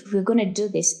wondering, if we're going to do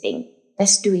this thing,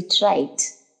 let's do it right.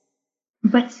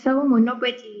 But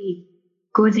nobody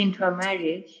goes into a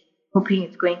marriage hoping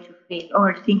it's going to fail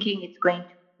or thinking it's going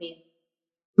to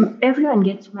fail. Everyone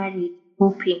gets married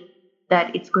hoping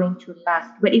that it's going to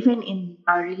last. But even in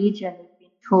our religion, we've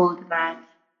been told that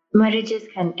marriages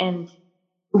can end.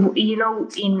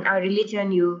 In our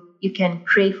religion, you can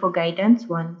pray for guidance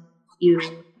once you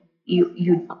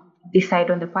decide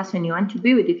on the person you want to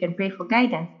be with. You can pray for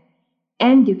guidance.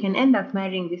 And you can end up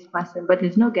marrying this person, but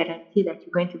there's no guarantee that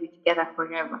you're going to be together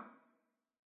forever.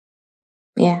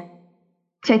 Yeah.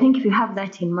 So I think if you have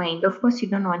that in mind, of course you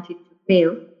don't want it to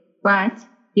fail, but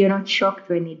you're not shocked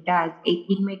when it does.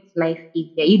 It makes life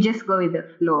easier. You just go with the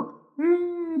flow.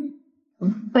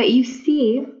 But you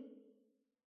see,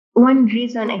 one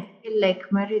reason I feel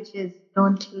like marriages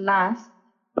don't last,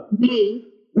 we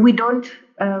don't,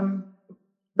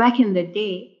 back in the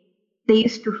day, they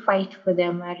used to fight for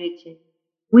their marriages,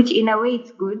 which in a way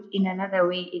it's good, in another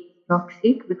way it's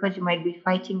toxic because you might be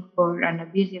fighting for an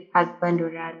abusive husband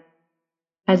or a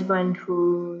husband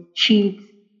who cheats.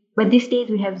 But these days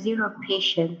we have zero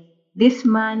patience. This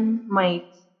man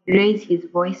might raise his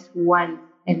voice once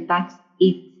and that's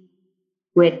it.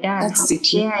 We're done. That's How it.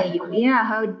 dare you? Yeah,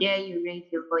 how dare you raise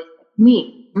your voice at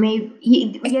me? Maybe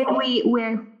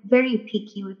we're very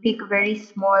picky. We pick very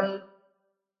small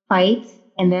fights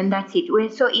and then that's it. We're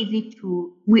so easy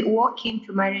to we walk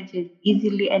into marriages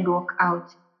easily and walk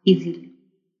out easily.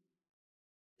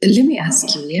 Let me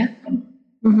ask you, yeah?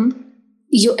 Mm-hmm.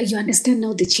 You understand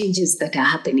now the changes that are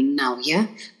happening now, yeah?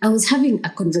 I was having a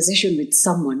conversation with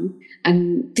someone,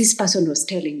 and this person was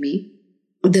telling me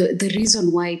the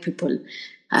reason why people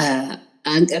are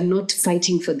not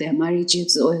fighting for their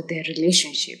marriages or their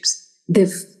relationships.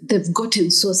 They've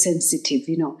gotten so sensitive,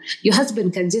 you know. Your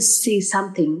husband can just say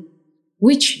something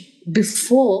which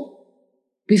before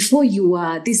you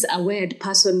were this aware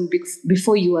person,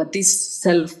 before you were this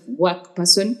self-work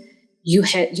person, you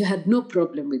had no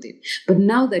problem with it. But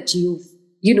now that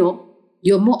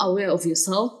you're more aware of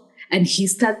yourself and he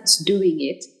starts doing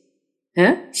it,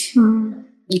 huh? Mm.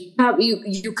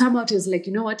 You come out as like,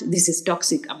 you know what, this is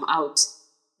toxic, I'm out.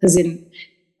 As in,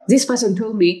 this person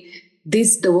told me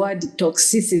the word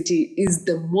toxicity is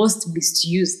the most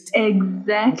misused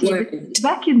Exactly. word.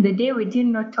 Back in the day, we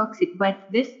didn't know toxic, but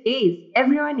these days,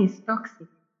 everyone is toxic.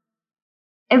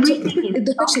 Everything is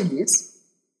The toxic.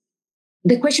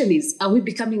 question is, are we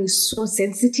becoming so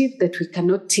sensitive that we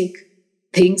cannot take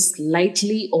things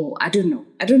lightly? Or I don't know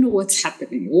what's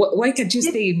happening. Why can't you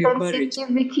stay in your marriage?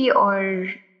 Sensitivity, or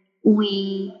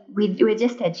we're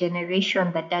just a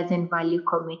generation that doesn't value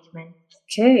commitment.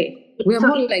 Okay, we're So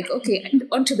more like, okay, and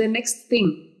on to the next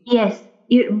thing. yes,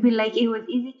 it would be like it was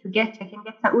easy to get. I can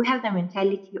get some. We have the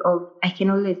mentality of I can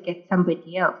always get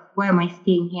somebody else. Why am I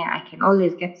staying here? I can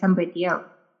always get somebody else.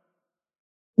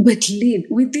 But Lynn,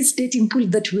 with this dating pool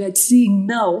that we are seeing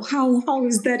now, how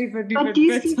is that even But do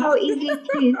you see better? how easy it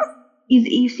is?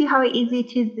 You see how easy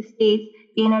it is these days?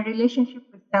 You're in a relationship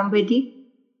with somebody,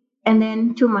 and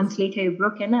then 2 months later you're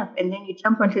broken up, and then you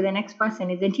jump onto the next person.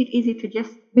 Isn't it easy to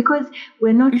just because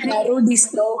we're not really Narudi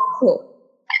soko.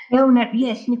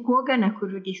 yes, ni kuoga na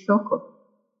kurudi soko.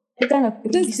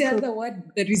 That's the other word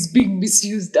that is being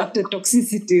misused after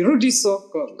toxicity. Rudi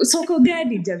soko. Soko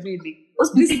gani jamini?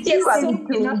 This is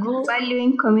We're not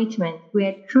valuing commitment.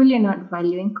 We're truly not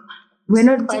valuing. We're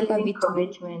not valuing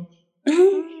commitment.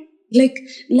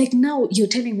 like now you're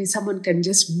telling me someone can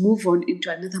just move on into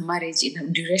another marriage in a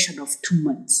duration of 2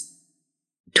 months.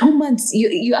 2 months,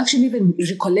 you actually even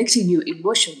recollecting your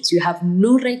emotions. You have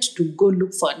no right to go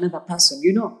look for another person.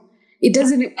 You know, it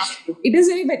doesn't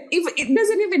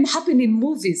even happen in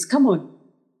movies. Come on,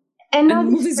 And now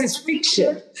movies is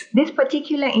fiction. This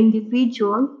particular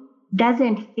individual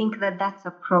doesn't think that that's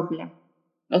a problem.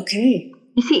 Okay.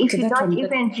 You see, if you don't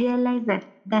even realize that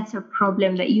that's a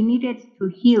problem, that you needed to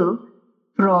heal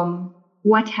from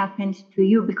what happened to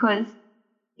you, because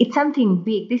it's something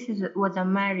big. This was a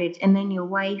marriage, and then your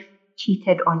wife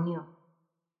cheated on you.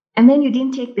 And then you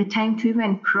didn't take the time to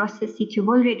even process it. You've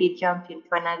already jumped into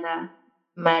another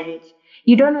marriage.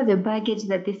 You don't know the baggage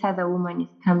that this other woman is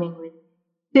coming with.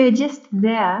 So you're just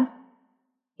there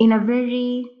in a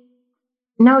very,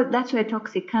 now that's where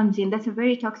toxic comes in. That's a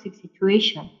very toxic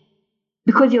situation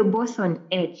because you're both on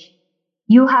edge.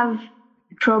 You have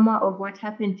trauma of what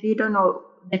happened to you. You don't know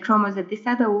the traumas that this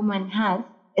other woman has.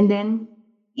 And then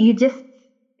you just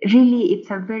really, it's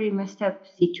a very messed up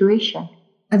situation.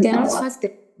 And they're not fast.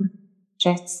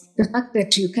 The fact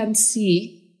that you can't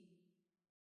see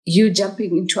you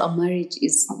jumping into a marriage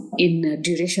is in a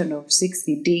duration of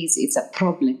 60 days, it's a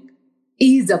problem.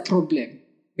 Is a problem.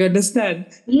 You understand?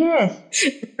 Yes.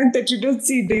 The fact that you don't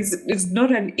see this is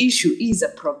not an issue, is a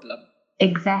problem.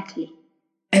 Exactly.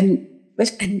 And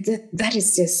that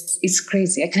is just, it's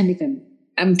crazy. I can't even,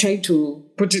 I'm trying to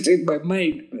put it in my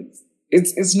mind, but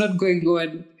it's not going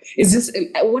on. It's just,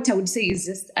 what I would say is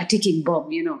just a ticking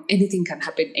bomb, you know, anything can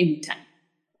happen anytime.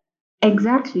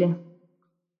 Exactly.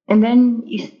 And then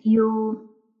you,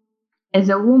 as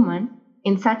a woman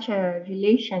in such a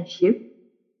relationship,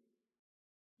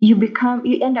 you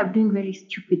end up doing very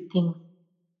stupid things.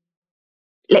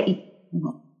 Like,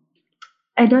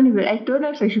 I don't know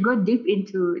if I should go deep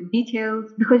into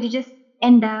details, because you just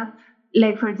end up,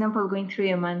 like, for example, going through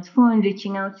your man's phone,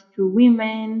 reaching out to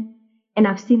women. And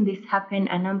I've seen this happen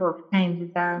a number of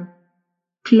times.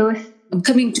 Close. I'm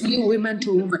coming to you, woman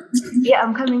to woman. Yeah,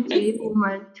 I'm coming to you,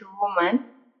 woman to woman.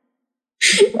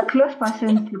 A close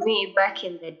person to me back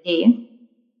in the day.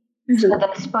 So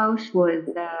the spouse was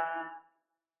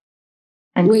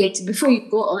And Wait, before you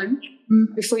go on,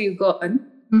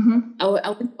 Mm-hmm.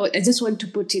 I just want to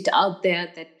put it out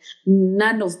there that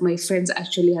none of my friends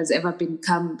actually has ever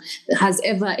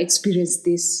experienced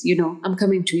this. I'm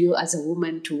coming to you as a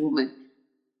woman to woman.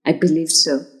 I believe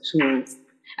so. So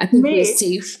I think we're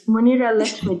safe. Munira,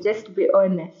 let me just be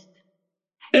honest.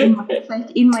 In my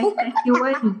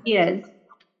 31 years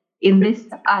in this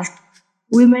earth,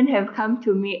 women have come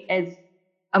to me as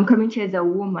I'm coming to you as a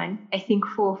woman, I think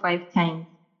 4 or 5 times.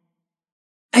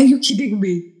 Are you kidding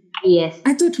me? Yes.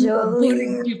 I thought we were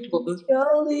boring people.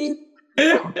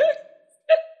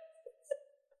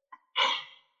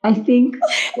 I think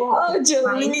 4 or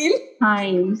 5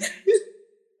 times.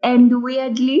 And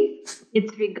weirdly,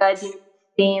 it's regarding the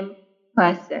same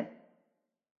person.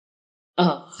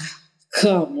 Oh,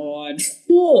 come on.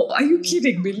 4? Are you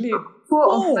kidding me, Lynn? 4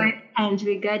 or 5 times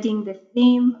regarding the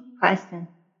same person.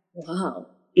 Wow.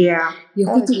 Yeah.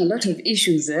 You're causing a lot of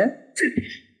issues, eh?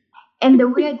 And the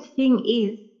weird thing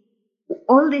is,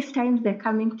 all these times they're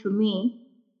coming to me,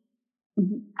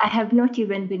 I have not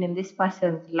even been in this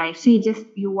person's life. So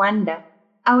you wonder.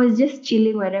 I was just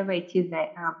chilling wherever it is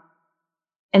I am.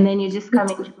 And then you're just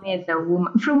coming to me as a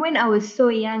woman. From when I was so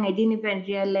young, I didn't even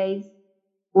realize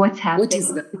what's happening. What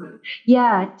is that?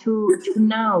 Yeah, to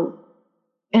now.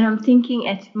 And I'm thinking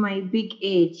at my big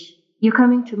age, you're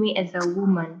coming to me as a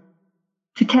woman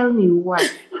to tell me what?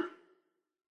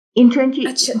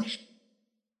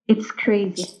 It's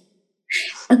crazy.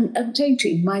 I'm trying to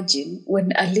imagine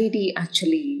when a lady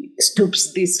actually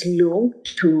stoops this low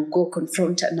to go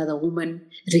confront another woman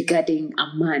regarding a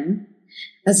man.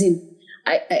 As in,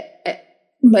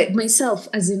 myself,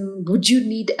 as in, would you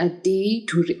need a day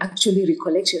to actually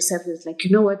recollect yourself? It's like,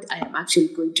 you know what, I am actually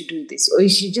going to do this. Or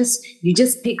you just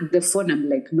take the phone. I'm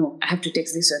like, no, I have to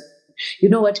text this one. You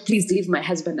know what, please leave my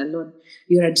husband alone.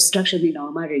 You're a distraction in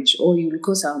our marriage, or you will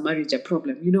cause our marriage a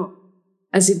problem,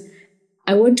 As in,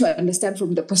 I want to understand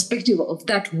from the perspective of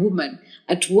that woman,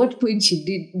 at what point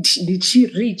did she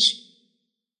reach,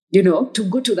 to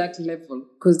go to that level?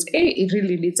 Because it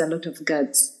really needs a lot of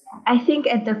guts. I think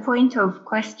at the point of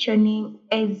questioning,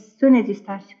 as soon as you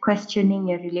start questioning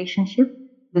your relationship,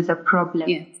 there's a problem.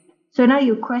 Yeah. So now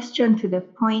you question to the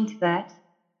point that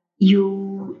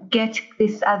you get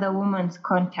this other woman's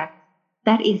contact.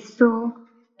 That is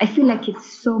I feel like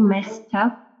it's so messed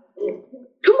up.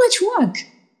 Too much work.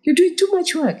 You're doing too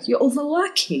much work. You're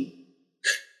overworking.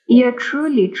 You're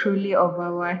truly, truly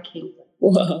overworking.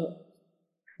 Wow.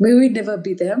 May we never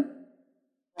be them?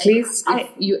 Please, if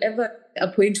you ever a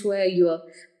point where you're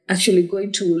actually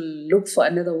going to look for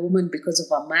another woman because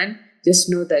of a man, just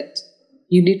know that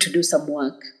you need to do some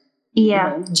work.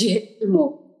 Yeah.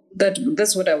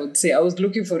 That's what I would say. I was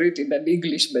looking for it in an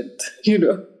English, but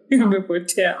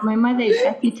My mother is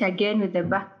at it again with the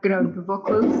background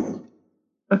vocals.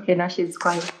 Okay, now she's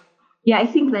quiet. Yeah, I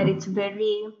think that it's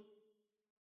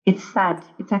sad.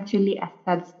 It's actually a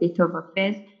sad state of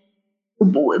affairs.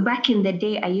 Back in the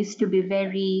day, I used to be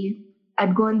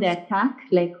I'd go on the attack,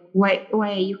 like, why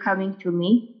are you coming to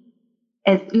me?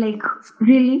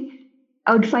 Really,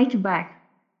 I would fight back.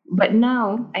 But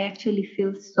now I actually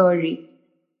feel sorry.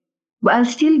 But I'll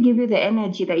still give you the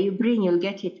energy that you bring, you'll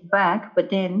get it back. But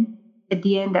then at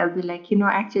the end, I'll be like,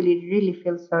 I actually really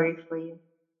feel sorry for you.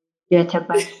 You're at a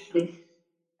bad place.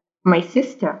 My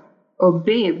sister or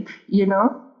babe,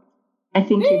 I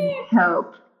think you need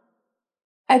help.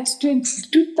 At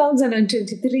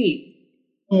 2023.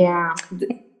 Yeah.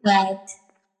 Right.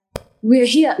 We are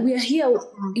here,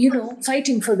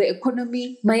 fighting for the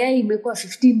economy. Mayai imekuwa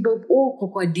 15 bob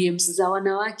kwa DMs za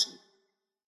wanawake.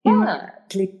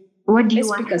 What do you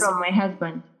want from my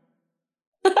husband?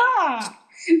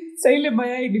 Sa ile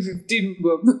mayai ni 15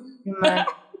 bob.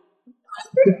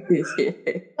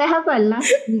 I have a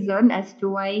last reason as to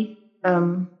why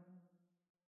I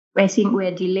think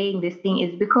we're delaying this thing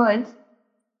is because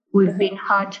we've been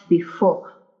hurt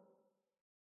before.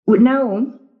 Now,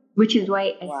 which is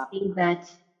why I say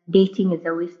that dating is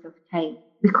a waste of time.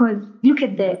 Because look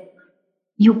at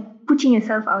you're putting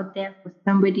yourself out there for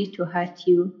somebody to hurt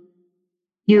you.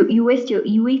 You wait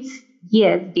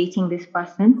years dating this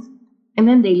person, and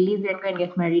then they leave you and go and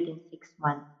get married in 6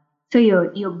 months. So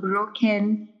you're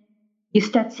broken. You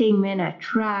start saying men are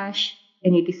trash,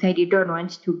 and you decide you don't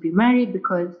want to be married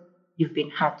because you've been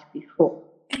hurt before.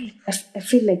 I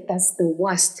feel like that's the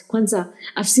worst. Kwanza,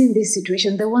 I've seen this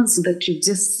situation, the ones that you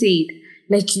just said,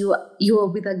 like you are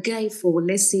with a guy for,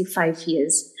 let's say, 5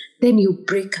 years, then you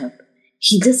break up.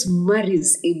 He just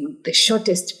marries in the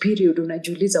shortest period.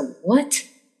 Unajiuliza, what?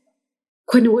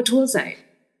 Kwani, what was I?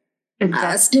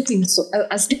 Exactly.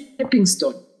 A stepping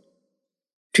stone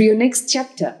to your next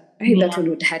chapter. That one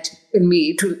would hurt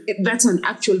me. That's an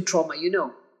actual trauma,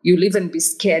 You'll even be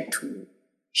scared to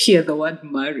hear the word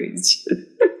marriage.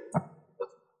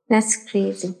 That's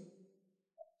crazy.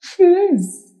 It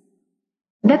is.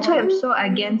 That's why I'm so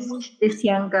against these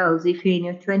young girls. If you're in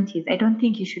your 20s, I don't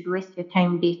think you should waste your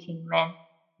time dating men.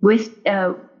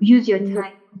 Use your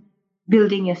time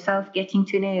building yourself, getting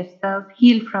to know yourself,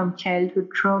 heal from childhood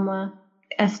trauma,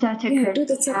 start a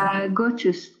career, go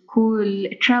to school,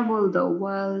 travel the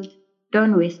world.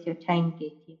 Don't waste your time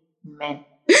dating men.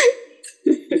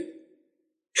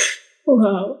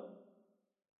 Wow.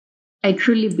 I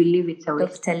truly believe it's a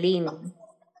waste. Dr. Lynn.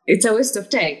 It's a waste of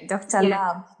time. Dr.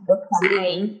 Love. Dr.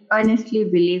 Lynn. I honestly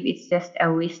believe it's just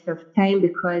a waste of time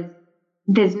because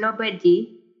there's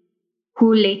nobody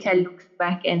who later looks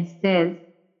back and says,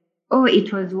 oh,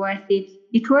 it was worth it.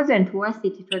 It wasn't worth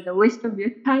it. It was a waste of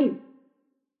your time.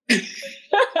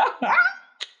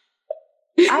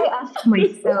 I ask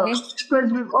myself,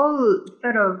 because we've all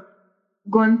sort of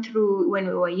gone through when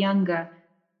we were younger,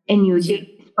 and you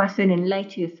date this person and lie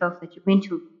to yourself that you're going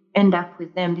to end up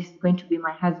with them. This is going to be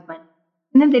my husband.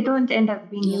 And then they don't end up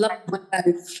being your love of my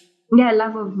life. Yeah,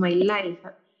 love of my life.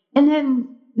 And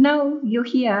then now you're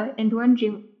here and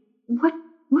wondering, what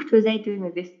was I doing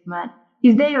with this man?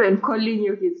 He's there and calling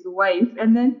you his wife.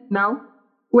 And then now,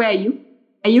 where are you?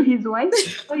 Are you his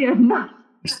wife? Or you're not?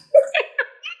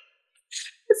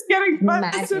 It's getting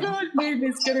personal, baby.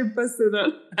 It's getting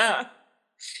personal.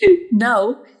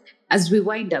 Now, as we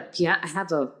wind up, I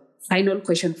have a final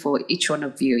question for each one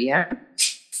of you,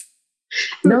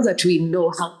 Now that we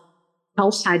know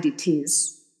how hard it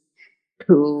is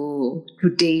to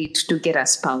date, to get a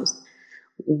spouse,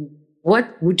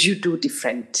 what would you do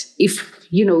different? If,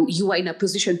 you were in a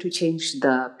position to change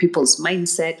the people's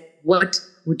mindset, what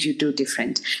would you do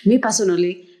different? Me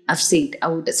personally, I've said I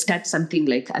would start something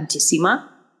like Antissima,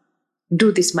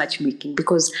 do this matchmaking,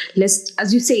 because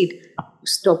as you said,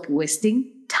 stop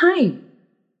wasting time.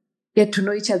 Get to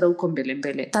know each other.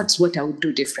 That's what I would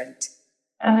do different.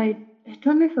 I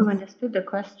don't know if I've understood the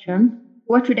question.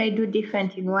 What would I do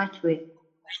different in what way?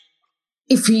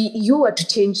 If you were to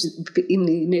change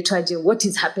in a tragedy, what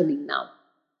is happening now?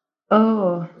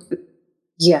 Oh.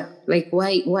 Yeah, like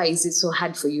why is it so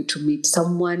hard for you to meet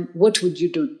someone? What would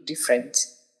you do different?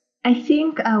 I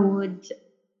think I would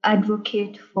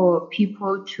advocate for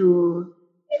people to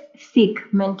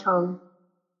seek mental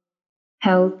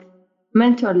health,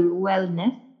 mental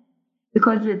wellness,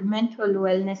 because with mental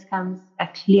wellness comes a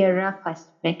clearer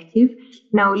perspective.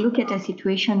 Now look at a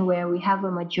situation where we have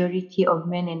a majority of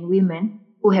men and women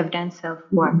who have done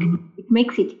self-work. Mm-hmm. It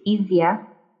makes it easier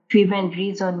to even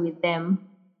reason with them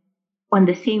on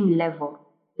the same level.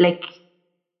 Like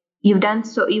you've done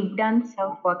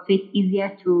self-work, so it's easier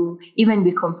to even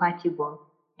be compatible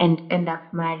and end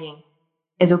up marrying,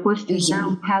 as opposed to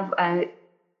now have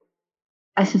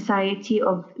a society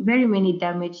of very many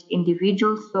damaged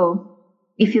individuals. So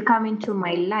if you come into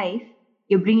my life,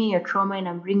 you're bringing your trauma and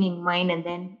I'm bringing mine, and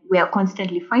then we are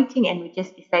constantly fighting and we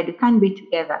just decide we can't be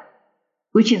together,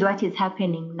 which is what is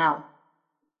happening now.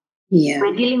 Yeah.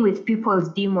 We're dealing with people's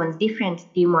demons,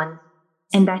 different demons,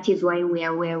 and that is why we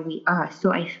are where we are.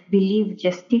 So I believe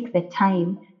just take the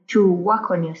time to work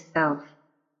on yourself.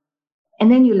 And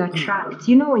then you'll attract,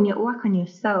 when you work on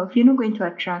yourself, you're not going to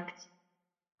attract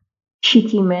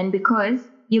shitty men because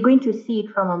you're going to see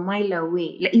it from a mile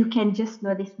away. Like you can just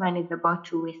know this man is about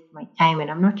to waste my time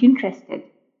and I'm not interested.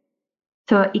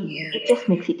 So it just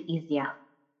makes it easier.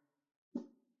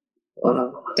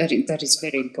 Wow, that is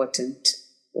very important.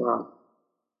 Wow.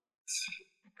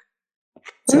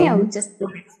 For me, I would just do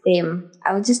the same.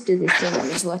 I would just do the same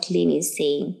as what Lynn is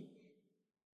saying.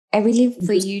 I believe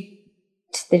for you,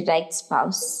 the right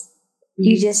spouse,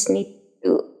 you just need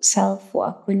to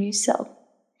self-work on yourself.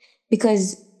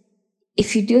 Because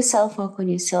if you do self-work on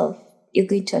yourself, you're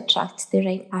going to attract the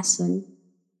right person.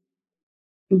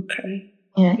 Okay.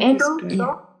 Yeah. And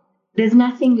also, there's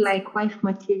nothing like wife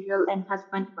material and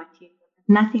husband material.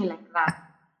 Nothing like that.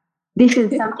 This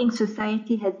is something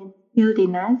society has instilled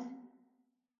in us.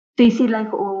 So you see,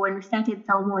 like when we started,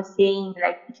 someone was saying,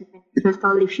 like, she was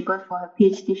told if she goes for her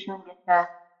PhD, she won't get a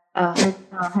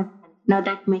husband. Now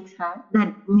that means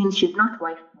she's not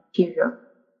wife material.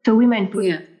 So women put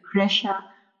pressure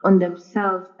on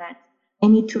themselves that I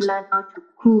need to learn how to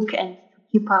cook and to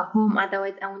keep her home,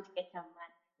 otherwise I won't get a man.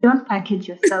 Don't package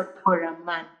yourself for a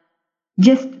man.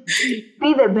 Just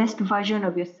be the best version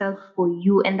of yourself for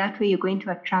you, and that way you're going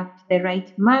to attract the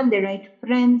right man, the right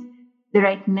friends, the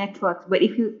right networks. But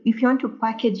if you want to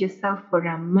package yourself for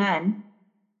a man,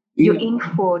 you're in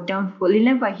for downfall. You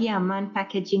never hear a man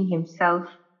packaging himself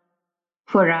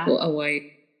for a wife.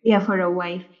 Yeah, for a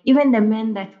wife. Even the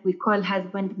men that we call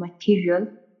husband material,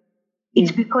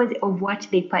 it's because of what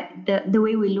the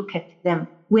way we look at them.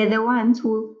 We're the ones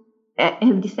who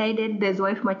have decided there's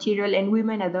wife material, and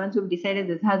women are the ones who've decided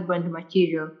there's husband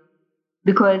material.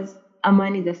 Because a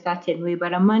man is a certain way,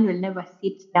 but a man will never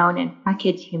sit down and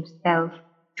package himself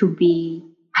to be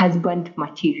husband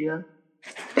material.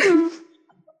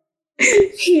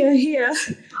 Here.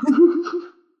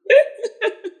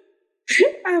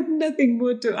 I have nothing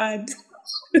more to add.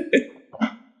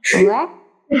 What?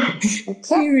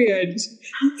 Period.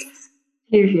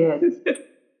 Period.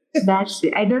 That's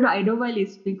it. I don't know. I normally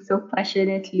speak so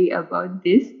passionately about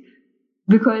this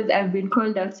because I've been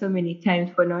called out so many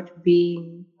times for not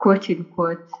being quote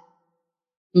unquote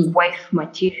wife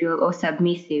material or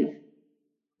submissive.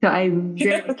 So I'm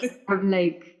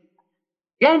like,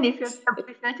 and if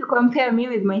you're to compare me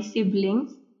with my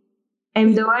siblings,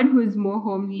 I'm the one who's more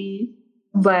homely,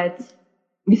 but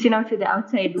missing out to the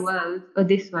outside world. Or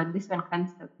this one can't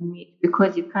submit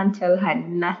because you can't tell her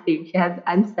nothing. She has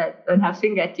answers on her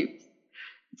fingertips.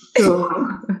 So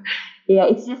yeah,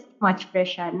 it's just much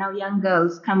pressure. Now young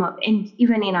girls come up, and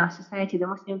even in our society, the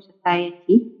Muslim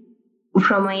society,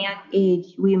 from a young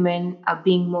age, women are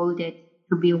being molded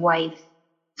to be wives.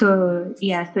 So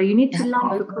yeah, so you need to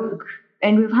learn to cook.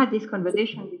 And we've had this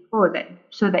conversation before that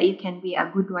so that you can be a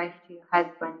good wife to your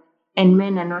husband, and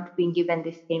men are not being given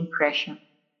the same pressure.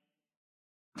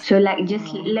 So like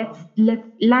just let's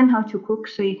learn how to cook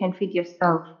so you can feed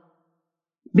yourself.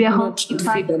 Be a Not to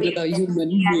feed another human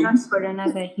being. not for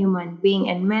another human being.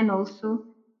 And men also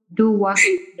do work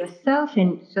yourself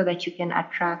and so that you can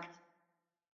attract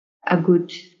a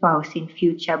good spouse in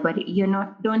future, but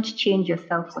don't change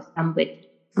yourself for somebody.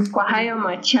 Kwa hayo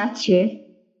machache,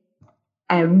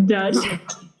 I'm done.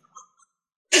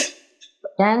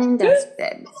 Done and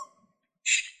dusted.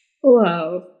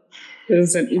 Wow. It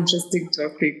was an interesting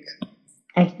topic.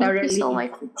 I Thank you thoroughly so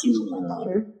much for tuning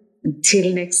in.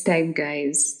 Until next time,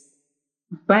 guys.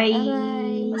 Bye.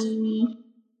 Bye-bye.